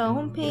센터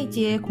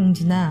홈페이지의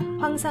공지나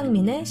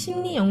황상민의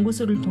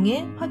심리연구소를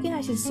통해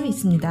확인하실 수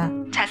있습니다.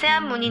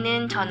 자세한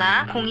문의는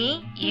전화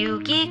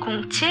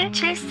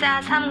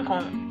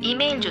 02-262-07-7430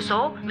 이메일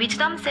주소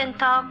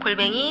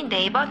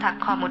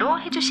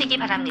wisdomcenter@naver.com으로 해주시기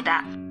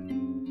바랍니다.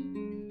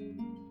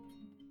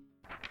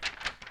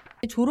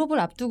 졸업을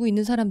앞두고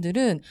있는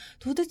사람들은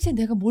도대체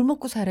내가 뭘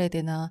먹고 살아야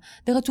되나?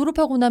 내가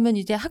졸업하고 나면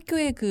이제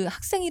학교에 그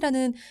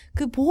학생이라는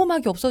그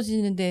보호막이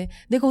없어지는데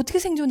내가 어떻게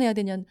생존해야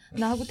되냐?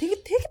 나하고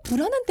되게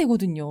불안한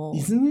때거든요.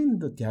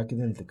 이승님도 대학교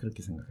다닐 때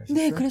그렇게 생각하셨어요?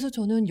 네, 그래서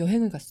저는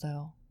여행을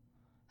갔어요.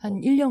 한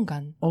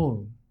 1년간.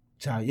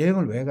 자,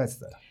 여행을 왜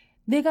갔어요?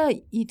 내가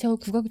저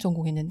국악을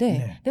전공했는데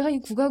네. 내가 이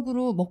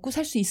국악으로 먹고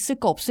살 수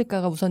있을까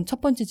없을까가 우선 첫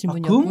번째 그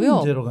질문이었고요.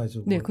 문제로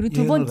가지고. 네, 그리고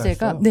두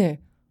번째가 갔어요?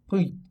 네.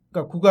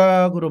 그러니까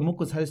국악으로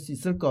먹고 살 수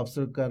있을까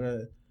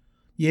없을까를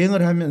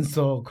여행을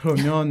하면서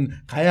그러면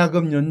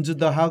가야금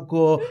연주도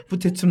하고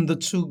부태춤도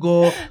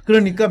추고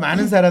그러니까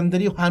많은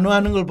사람들이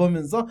환호하는 걸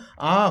보면서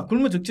아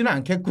굶어 죽지는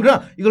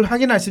않겠구나 이걸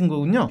확인하신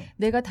거군요.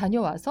 내가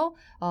다녀와서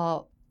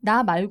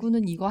나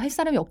말고는 이거 할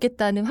사람이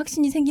없겠다는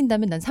확신이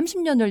생긴다면 난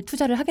 30년을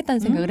투자를 하겠다는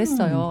생각을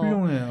했어요.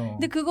 훌륭해요.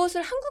 근데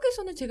그것을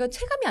한국에서는 제가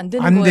체감이 안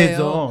되는 안 거예요.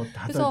 되죠.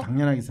 다들 그래서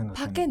당연하게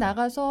생각합니다. 밖에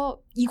나가서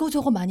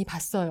이거저거 많이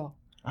봤어요.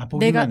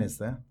 보기만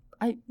했어요?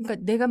 그러니까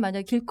내가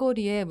만약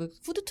길거리에 뭐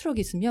푸드트럭이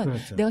있으면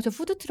그렇죠. 내가 저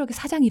푸드트럭의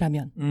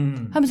사장이라면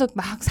하면서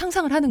막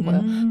상상을 하는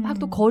거예요. 막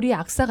또 거리에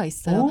악사가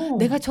있어요. 오.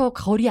 내가 저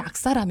거리에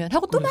악사라면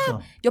하고 또 그렇죠.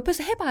 막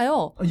옆에서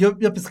해봐요.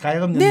 옆에서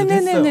가야금 연주도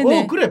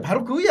했어요. 그래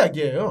바로 그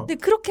이야기예요. 근데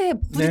그렇게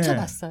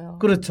부딪혀봤어요.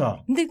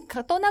 그렇죠. 근데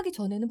떠나기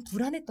전에는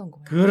불안했던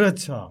거예요.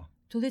 그렇죠.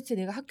 도대체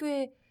내가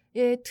학교의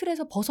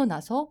틀에서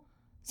벗어나서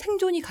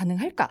생존이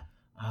가능할까?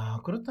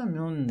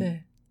 그렇다면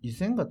네.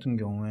 이생 같은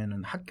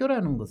경우에는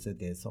학교라는 것에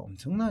대해서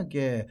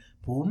엄청나게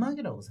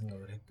보호막이라고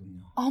생각을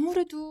했군요.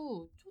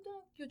 아무래도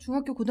초등학교,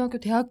 중학교, 고등학교,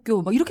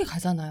 대학교 막 이렇게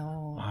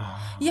가잖아요.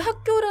 이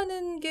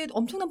학교라는 게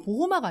엄청난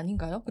보호막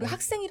아닌가요? 그리고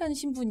학생이라는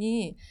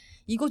신분이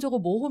이거저거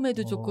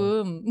모험에도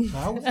조금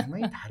저하고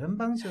상당히 다른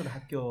방식으로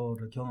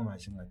학교를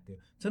경험하신 것 같아요.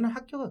 저는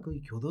학교가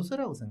거의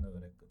교도소라고 생각을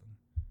했거든요.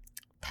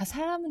 다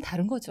사람은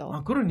다른 거죠.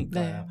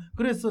 그러니까요. 네.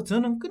 그래서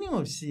저는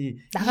끊임없이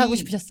나가고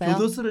싶으셨어요?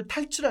 교도소를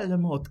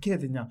탈출하려면 어떻게 해야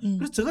되냐.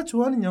 그래서 제가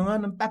좋아하는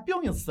영화는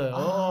빠뿅이었어요.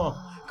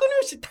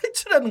 끊임없이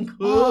탈출하는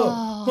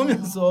거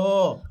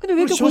보면서. 근데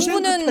왜 이렇게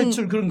공부는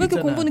탈출 그런 거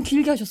있잖아요. 공부는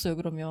길게 하셨어요?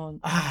 그러면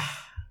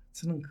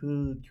저는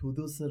그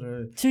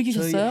교도소를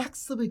즐기셨어요? 저희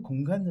학습의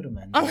공간으로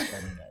만들었다는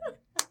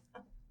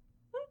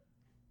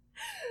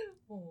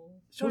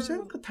거예요.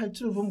 쇼생크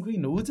탈출을 보면 그게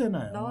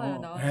나오잖아요.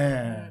 나와요.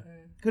 네.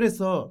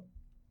 그래서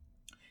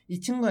이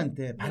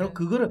친구한테 바로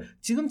그거를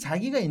지금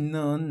자기가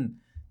있는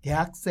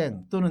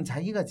대학생 또는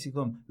자기가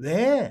지금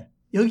왜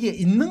여기에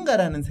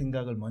있는가라는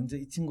생각을 먼저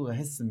이 친구가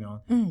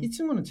했으면 이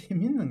친구는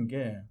재밌는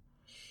게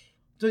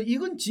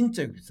이건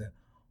진짜 있어요.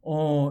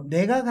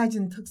 내가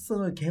가진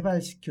특성을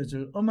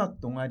개발시켜줄 음악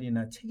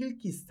동아리나 책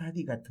읽기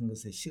스터디 같은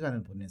것에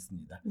시간을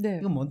보냈습니다. 네.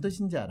 이건 뭔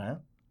뜻인지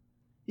알아요?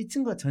 이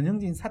친구가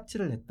전형적인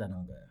삽질을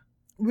했다는 거예요.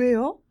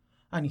 왜요?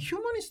 아니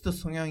휴머니스트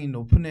성향이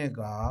높은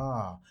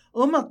애가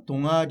음악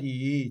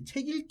동아리,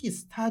 책 읽기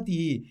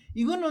스터디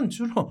이거는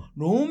주로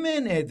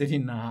로맨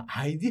애들이나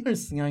아이디얼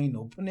성향이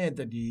높은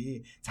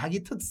애들이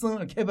자기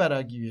특성을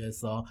개발하기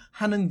위해서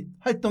하는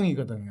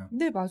활동이거든요.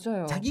 네,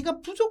 맞아요.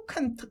 자기가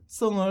부족한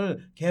특성을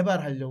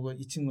개발하려고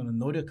이 친구는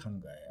노력한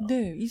거예요.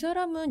 네, 이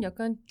사람은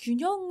약간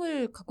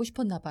균형을 갖고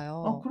싶었나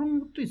봐요. 그런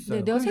것도 있어요.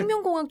 네, 내가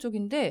생명공학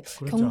쪽인데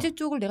그렇죠. 경제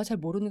쪽을 내가 잘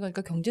모르는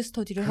거니까 경제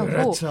스터디를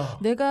그렇죠.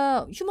 하고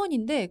내가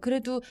휴먼인데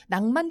그래도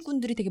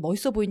낭만꾼들이 되게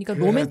멋있어 보이니까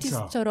그렇죠.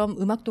 로맨티스트처럼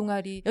음악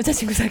동아리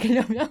여자친구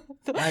사귀려면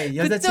또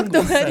여자친구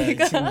그쪽 있어요.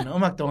 동아리가 이 친구는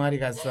음악 동아리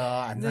가서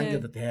안 네.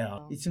 사귀어도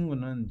돼요. 이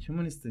친구는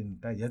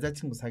휴머니스트니까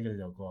여자친구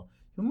사귀려고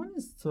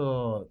휴머니스트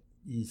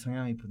이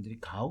성향의 분들이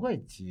가오가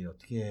있지.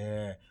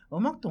 어떻게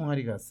음악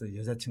동아리 가서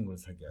여자친구를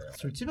사귀어요.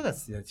 술집에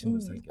가서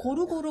여자친구를 사귀어요.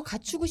 고루고루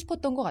갖추고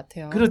싶었던 것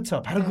같아요.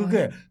 그렇죠. 바로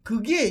네.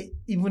 그게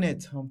이분의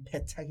처음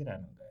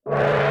패착이라는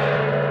거예요.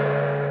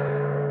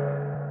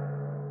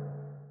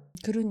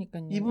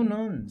 그러니까요.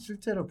 이분은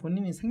실제로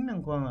본인이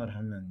생명공학을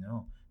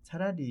하면요.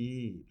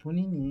 차라리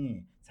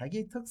본인이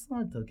자기의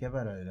특성을 더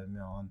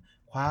개발하려면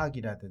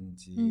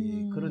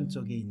과학이라든지 그런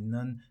쪽에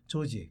있는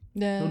조직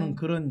네. 또는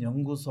그런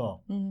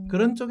연구소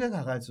그런 쪽에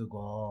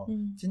가가지고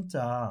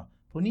진짜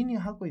본인이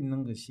하고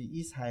있는 것이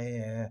이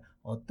사회에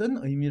어떤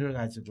의미를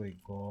가지고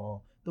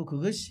있고 또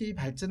그것이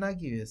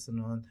발전하기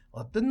위해서는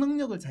어떤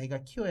능력을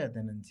자기가 키워야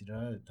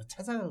되는지를 더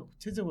찾아가고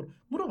구체적으로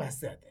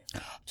물어봤어야 돼요.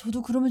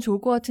 저도 그러면 좋을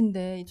것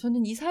같은데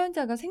저는 이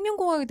사연자가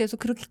생명공학에 대해서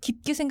그렇게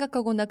깊게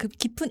생각하거나 그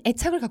깊은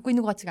애착을 갖고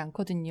있는 것 같지가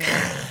않거든요.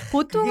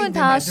 보통은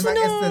다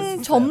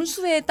수능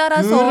점수에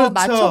따라서 그렇죠.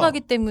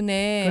 맞춰가기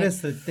때문에.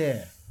 그랬을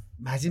때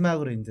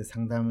마지막으로 이제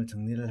상담을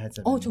정리를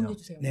하자면요. 정리해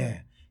주세요.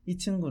 네, 이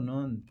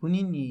친구는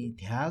본인이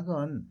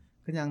대학은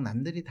그냥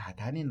남들이 다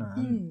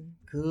다니는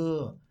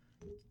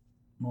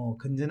뭐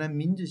건전한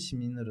민주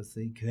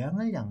시민으로서의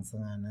교양을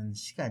양성하는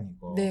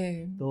시간이고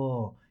네.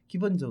 또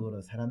기본적으로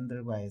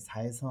사람들과의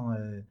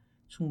사회성을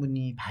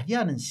충분히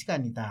발휘하는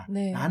시간이다.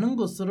 네. 라는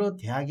것으로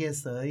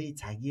대학에서의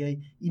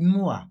자기의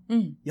임무와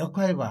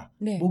역할과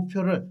네.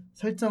 목표를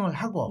설정을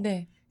하고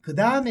네. 그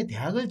다음에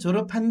대학을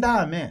졸업한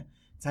다음에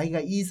자기가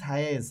이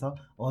사회에서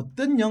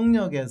어떤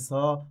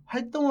영역에서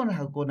활동을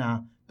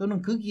하거나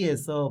또는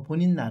거기에서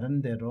본인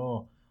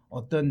나름대로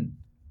어떤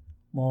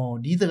뭐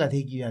리더가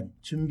되기 위한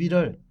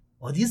준비를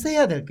어디서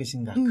해야 될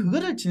것인가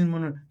그거를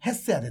질문을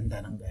했어야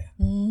된다는 거예요.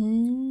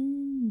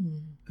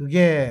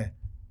 그게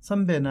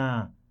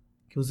선배나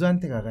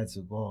교수한테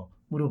가가지고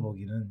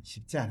물어보기는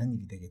쉽지 않은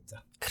일이 되겠죠.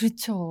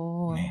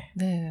 그렇죠. 네.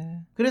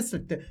 네.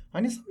 그랬을 때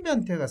아니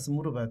선배한테 가서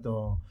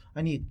물어봐도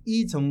아니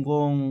이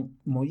전공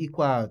뭐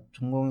이과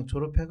전공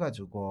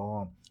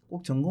졸업해가지고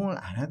꼭 전공을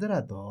안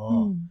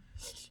하더라도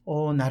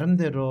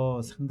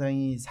나름대로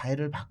상당히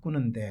사회를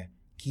바꾸는데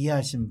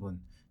기여하신 분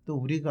또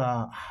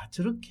우리가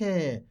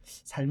저렇게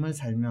삶을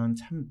살면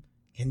참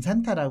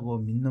괜찮다라고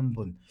믿는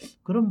분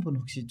그런 분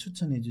혹시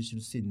추천해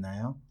주실 수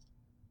있나요?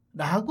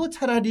 라고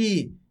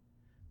차라리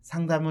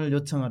상담을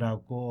요청을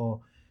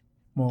하고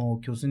뭐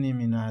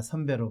교수님이나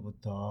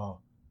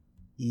선배로부터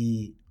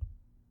이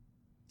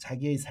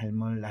자기의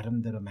삶을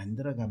나름대로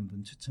만들어간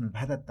분 추천을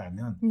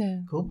받았다면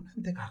네.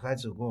 그분한테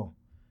가가지고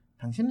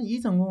당신은 이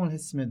전공을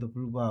했음에도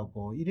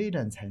불구하고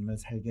이러이러한 삶을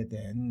살게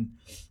된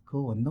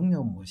그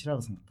원동력은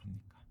무엇이라고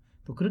생각합니까?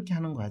 또 그렇게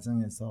하는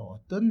과정에서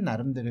어떤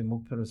나름대로의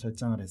목표를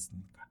설정을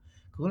했습니까?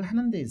 그걸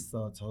하는 데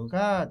있어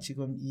제가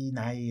지금 이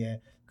나이에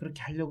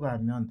그렇게 하려고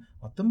하면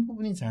어떤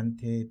부분이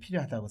저한테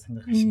필요하다고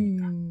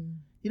생각하십니까?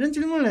 이런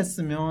질문을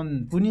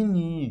했으면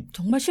본인이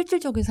정말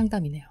실질적인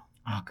상담이네요.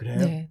 아 그래요?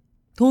 네.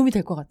 도움이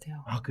될 것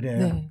같아요. 아 그래요?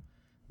 네.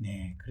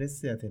 네,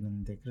 그랬어야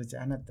되는데 그러지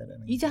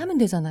않았다라는 이제 게. 하면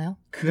되잖아요.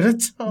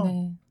 그렇죠.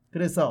 네.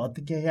 그래서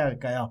어떻게 해야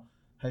할까요?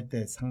 할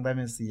때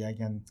상담에서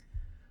이야기한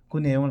그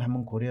내용을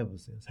한번 고려해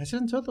보세요.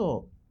 사실은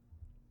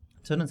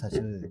저는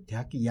사실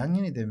대학교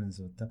 2학년이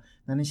되면서부터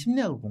나는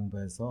심리학을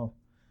공부해서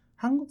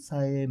한국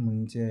사회의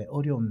문제,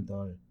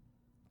 어려움들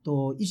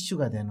또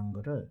이슈가 되는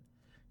거를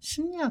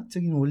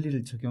심리학적인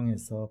원리를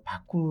적용해서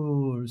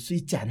바꿀 수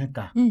있지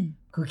않을까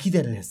그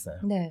기대를 했어요.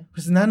 네.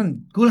 그래서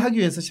나는 그걸 하기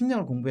위해서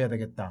심리학을 공부해야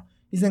되겠다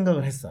이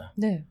생각을 했어요.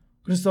 네.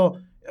 그래서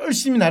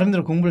열심히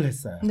나름대로 공부를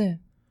했어요.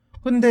 네.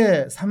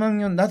 근데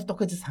 3학년 나도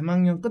똑같이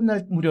 3학년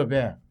끝날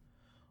무렵에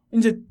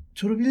이제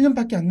졸업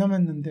 1년밖에 안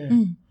남았는데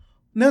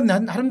내가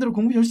나름대로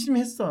공부 열심히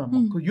했어.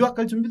 그 유학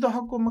갈 준비도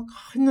하고 막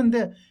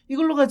했는데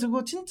이걸로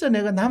가지고 진짜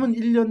내가 남은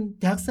 1년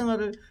대학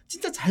생활을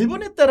진짜 잘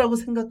보냈다라고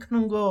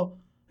생각하는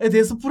거에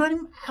대해서 불안이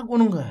막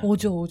오는 거야.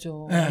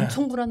 오죠. 네.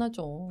 엄청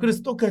불안하죠.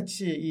 그래서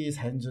똑같이 이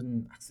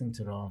사연준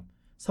학생처럼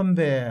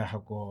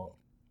선배하고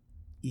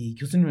이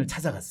교수님을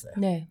찾아갔어요.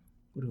 네.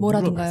 그리고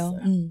뭐라든가요?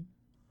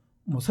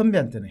 뭐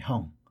선배한테는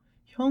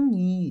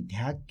형이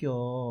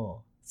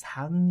대학교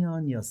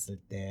 4학년이었을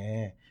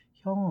때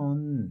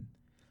형은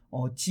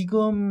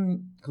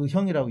지금 그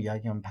형이라고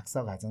이야기하면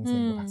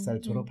박사과정생이고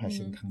박사를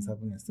졸업하신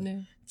강사분이었어요.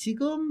 네.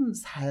 지금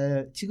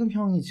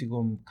형이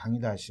지금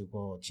강의도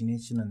하시고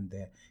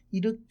지내시는데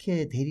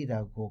이렇게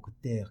되리라고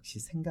그때 혹시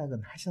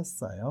생각은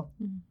하셨어요?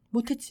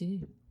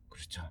 못했지.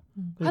 그렇죠.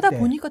 하다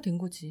보니까 된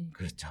거지.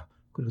 그렇죠.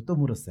 그리고 또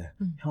물었어요.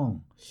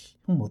 형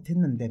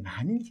못했는데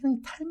만일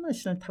형이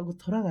타임머신을 타고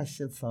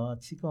돌아가셔서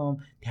지금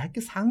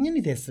대학교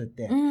 4학년이 됐을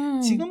때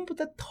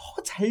지금보다 더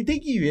잘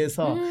되기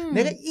위해서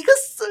내가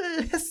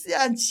이것을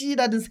했어야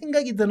하지라는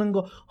생각이 드는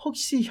거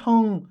혹시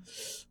형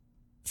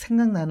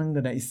생각나는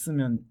거나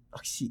있으면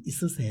혹시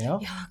있으세요?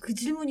 야, 그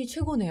질문이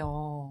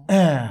최고네요.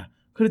 네.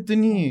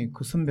 그랬더니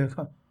그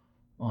선배가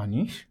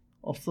아니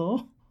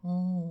없어.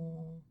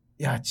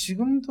 야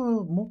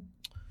지금도 뭐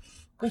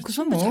그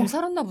선배 잘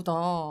살았나 보다.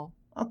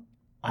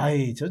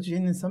 아이 저 뒤에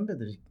있는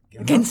선배들이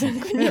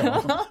괜찮군요.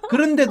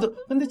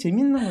 근데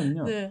재밌는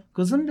건요. 네.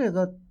 그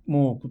선배가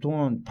뭐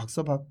그동안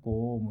박사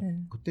받고 뭐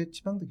네. 그때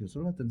지방대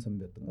교수를 했던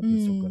선배였던 것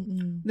같았을 거예요.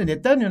 근데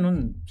내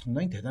딴에는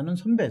상당히 대단한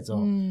선배죠.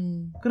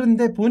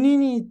 그런데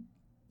본인이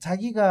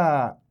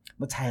자기가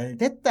뭐 잘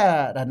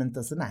됐다라는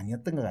뜻은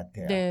아니었던 것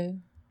같아요. 네.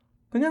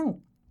 그냥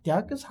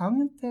대학교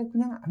 4학년 때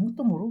그냥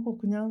아무것도 모르고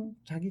그냥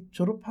자기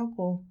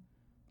졸업하고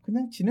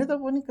그냥 지내다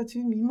보니까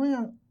지금 이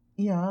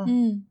모양이야.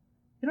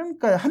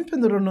 이러니까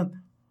한편으로는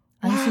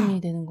안심이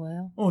되는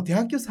거예요.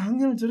 대학교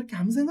 4학년을 저렇게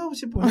아무 생각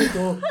없이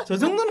보내도 저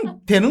정도는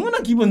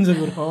되는구나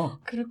기본적으로.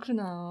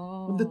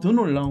 그렇구나. 근데 더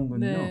놀라운 건요.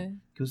 네.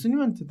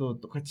 교수님한테도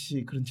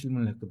똑같이 그런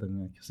질문을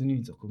했거든요.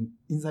 교수님이 조금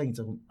인상이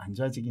조금 안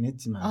좋아지긴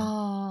했지만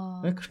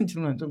왜 그런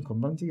질문은 좀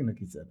건방지게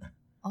느끼잖아.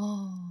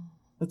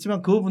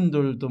 그렇지만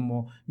그분들도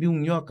뭐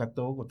미국 유학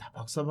갔다 오고 다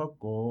박사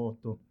받고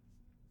또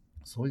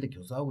서울대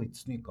교수하고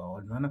있으니까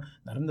얼마나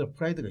나름대로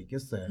프라이드가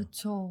있겠어요.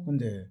 그렇죠.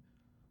 근데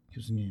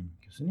교수님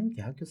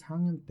대학교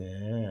 4학년 때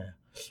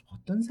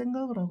어떤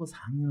생각을 하고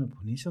 4학년을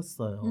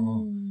보내셨어요?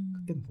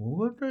 그때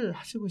뭐를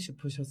하시고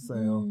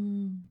싶으셨어요?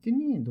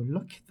 그랬더니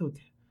놀랍게도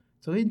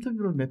저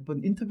인터뷰를 몇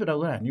번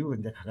인터뷰라고는 아니고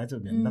이제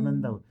가가지고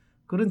면담한다고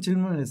그런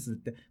질문을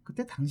했을 때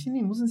그때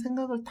당신이 무슨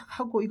생각을 딱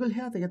하고 이걸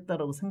해야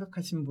되겠다라고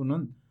생각하신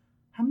분은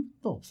한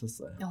번도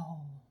없었어요.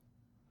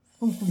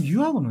 그럼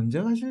유학은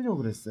언제 가시려고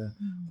그랬어요?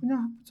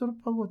 그냥 학부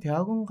졸업하고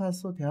대학원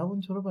가서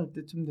대학원 졸업할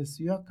때쯤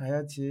됐어. 유학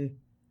가야지.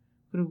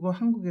 그리고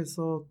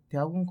한국에서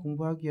대학원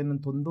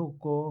공부하기에는 돈도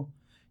없고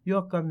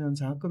유학 가면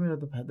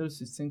장학금이라도 받을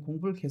수 있으니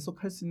공부를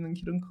계속 할 수 있는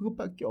길은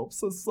그것밖에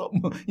없었어.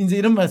 뭐 이제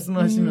이런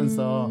말씀을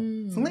하시면서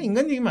상당히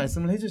인간적인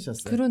말씀을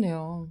해주셨어요.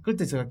 그러네요. 그럴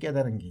때 제가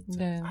깨달은 게 있죠.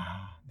 네.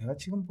 내가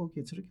지금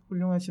보기에 저렇게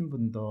훌륭하신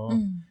분도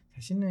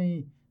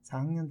자신의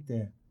 4학년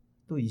때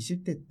또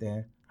 20대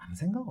때 아무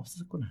생각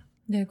없었구나.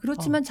 네,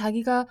 그렇지만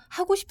자기가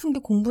하고 싶은 게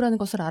공부라는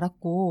것을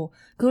알았고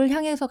그걸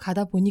향해서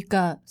가다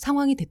보니까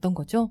상황이 됐던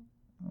거죠.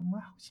 뭐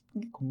하고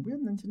싶은 게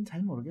공부였는지는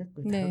잘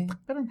모르겠고 네.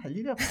 특별한 할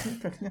일이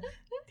없으니까 그냥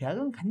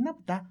대학은 갔나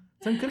보다.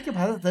 전 그렇게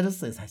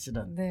받아들였어요,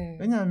 사실은. 네.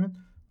 왜냐하면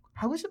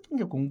하고 싶은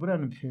게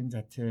공부라는 표현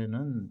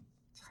자체는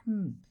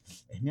참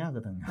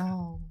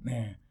애매하거든요.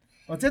 네.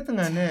 어쨌든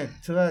간에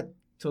제가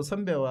저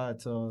선배와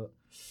저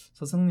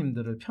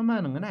스승님들을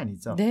폄하하는 건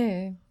아니죠.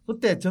 네.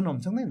 그때 저는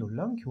엄청나게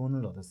놀라운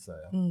교훈을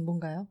얻었어요.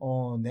 뭔가요?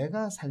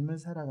 내가 삶을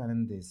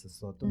살아가는 데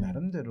있어서 또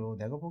나름대로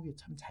내가 보기에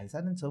참 잘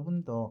사는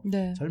저분도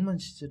네. 젊은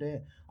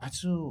시절에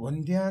아주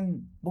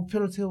원대한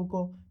목표를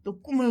세우고 또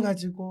꿈을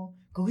가지고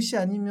그것이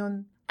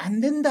아니면 안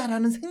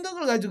된다라는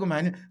생각을 가지고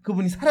만약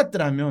그분이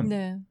살았더라면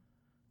네.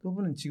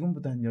 그분은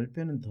지금보다 한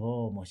 10배는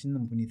더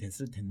멋있는 분이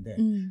됐을 텐데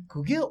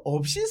그게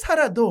없이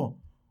살아도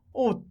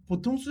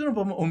보통 수준을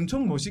보면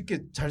엄청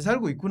멋있게 잘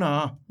살고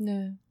있구나.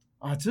 네.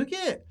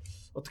 저게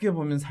어떻게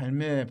보면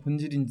삶의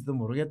본질인지도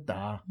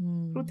모르겠다.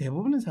 그리고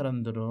대부분의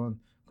사람들은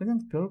그냥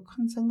별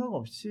큰 생각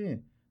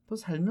없이 또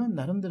살면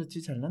나름대로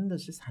지 잘난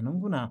듯이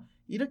사는구나.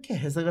 이렇게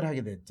해석을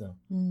하게 됐죠.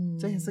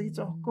 저 해석이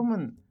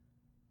조금은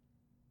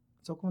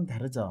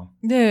다르죠.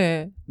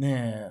 네.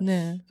 네.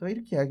 네. 저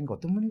이렇게 이야기하니까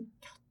어떤 분이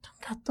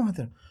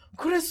갸뚱하더라고요.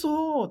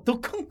 그래서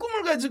더 큰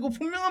꿈을 가지고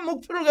분명한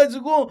목표를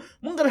가지고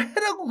뭔가를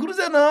해라고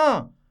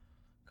그러잖아.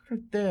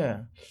 그럴 때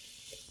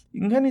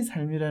인간의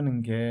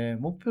삶이라는 게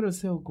목표를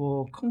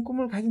세우고 큰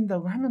꿈을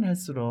가진다고 하면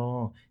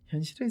할수록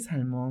현실의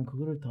삶은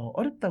그거를 더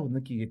어렵다고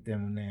느끼기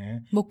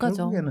때문에 못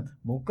가죠. 결국에는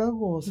못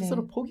가고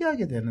스스로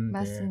포기하게 되는데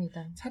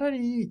맞습니다.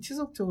 차라리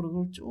지속적으로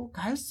그걸 쭉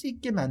갈 수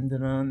있게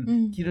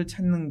만드는 길을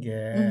찾는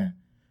게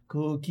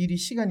그 길이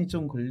시간이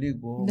좀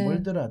걸리고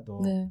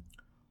멀더라도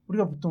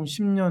우리가 보통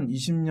 10년,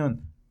 20년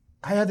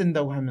가야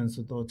된다고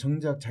하면서도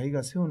정작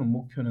자기가 세우는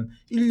목표는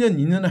 1년,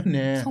 2년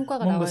안에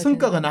뭔가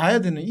성과가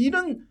나야 되는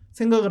이런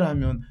생각을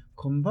하면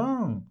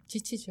금방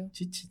지치죠.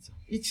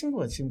 이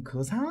친구가 지금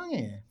그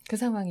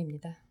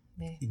상황입니다.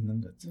 네. 있는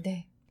거죠.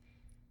 네.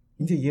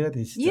 이제 이해가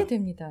되시죠?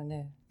 이해됩니다.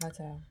 네,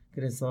 맞아요.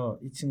 그래서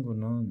이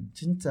친구는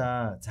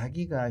진짜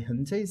자기가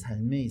현재의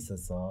삶에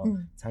있어서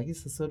자기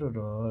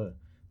스스로를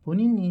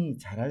본인이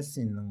잘할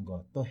수 있는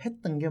것, 또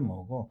했던 게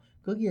뭐고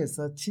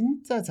거기에서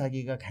진짜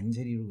자기가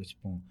간절히 이루고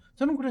싶은 거.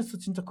 저는 그래서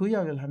진짜 그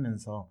이야기를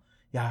하면서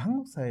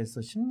한국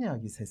사회에서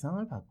심리학이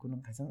세상을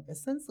바꾸는 가장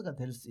에센스가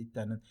될 수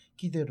있다는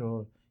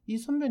기대를 이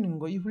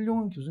선배님과 이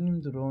훌륭한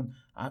교수님들은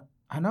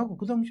안 하고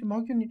그 당시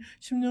막연히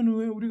 10년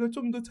후에 우리가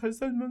좀 더 잘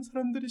살면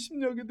사람들이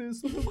심리학에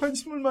대해서 더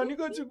관심을 많이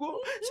가지고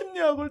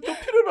심리학을 더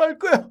필요로 할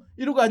거야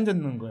이러고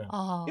앉았는 거야.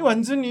 이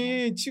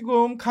완전히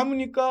지금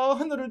가무니까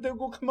하늘을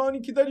대고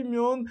가만히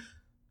기다리면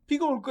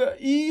비가 올 거야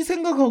이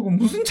생각하고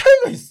무슨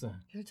차이가 있어요?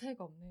 별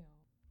차이가 없네요.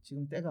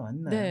 지금 때가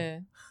왔나요?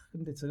 네.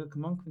 근데 제가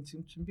그만큼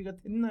지금 준비가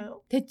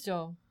됐나요?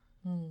 됐죠.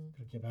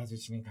 그렇게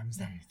봐주시면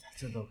감사합니다.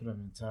 저도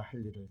그러면 저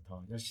할 일을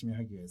더 열심히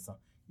하기 위해서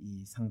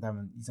이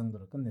상담은 이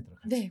정도로 끝내도록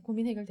하겠습니다. 네,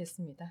 고민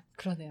해결됐습니다.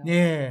 그러네요.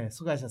 네,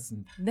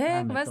 수고하셨습니다.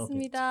 네,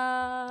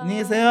 고맙습니다.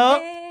 안녕히 계세요.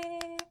 네.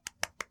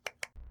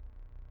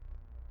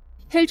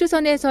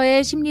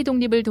 헬조선에서의 심리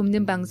독립을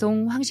돕는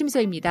방송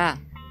황심소입니다.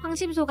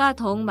 황심소가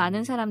더욱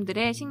많은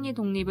사람들의 심리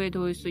독립을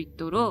도울 수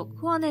있도록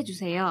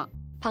후원해주세요.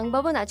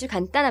 방법은 아주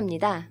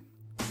간단합니다.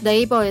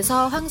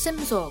 네이버에서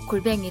황심소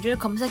 /를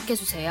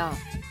검색해주세요.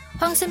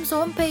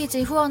 황심소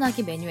홈페이지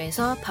후원하기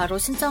메뉴에서 바로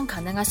신청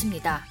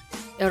가능하십니다.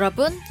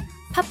 여러분,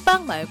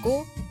 팟빵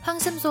말고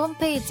황심소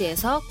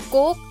홈페이지에서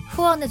꼭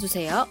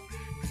후원해주세요.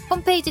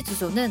 홈페이지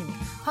주소는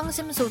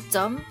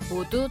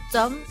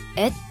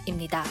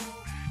황심소.modu.at입니다.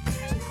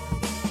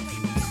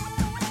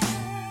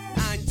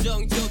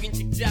 안정적인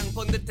직장,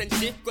 번듯한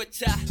집과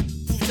차,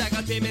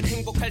 부자가 되면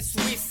행복할 수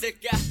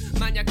있을까?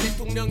 만약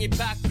대통령이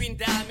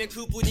바뀐다면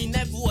그분이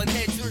날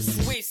구원해 줄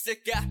수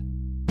있을까?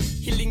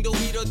 힐링도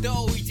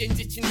위로도 이젠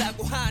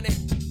지친다고 하네.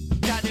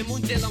 다들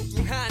문제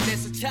렁뚱한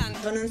데서 찬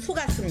저는 수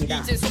같습니다.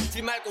 이제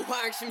속지 말고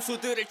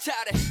황심수들을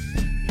차례.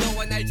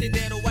 너와 날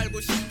제대로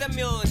알고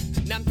싶다면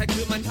남 탓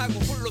그만하고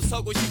홀로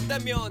서고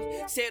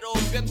싶다면 새로운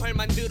변화를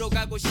만들어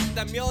가고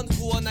싶다면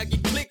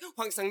후원하기 클릭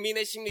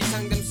황상민의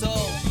심리상담소.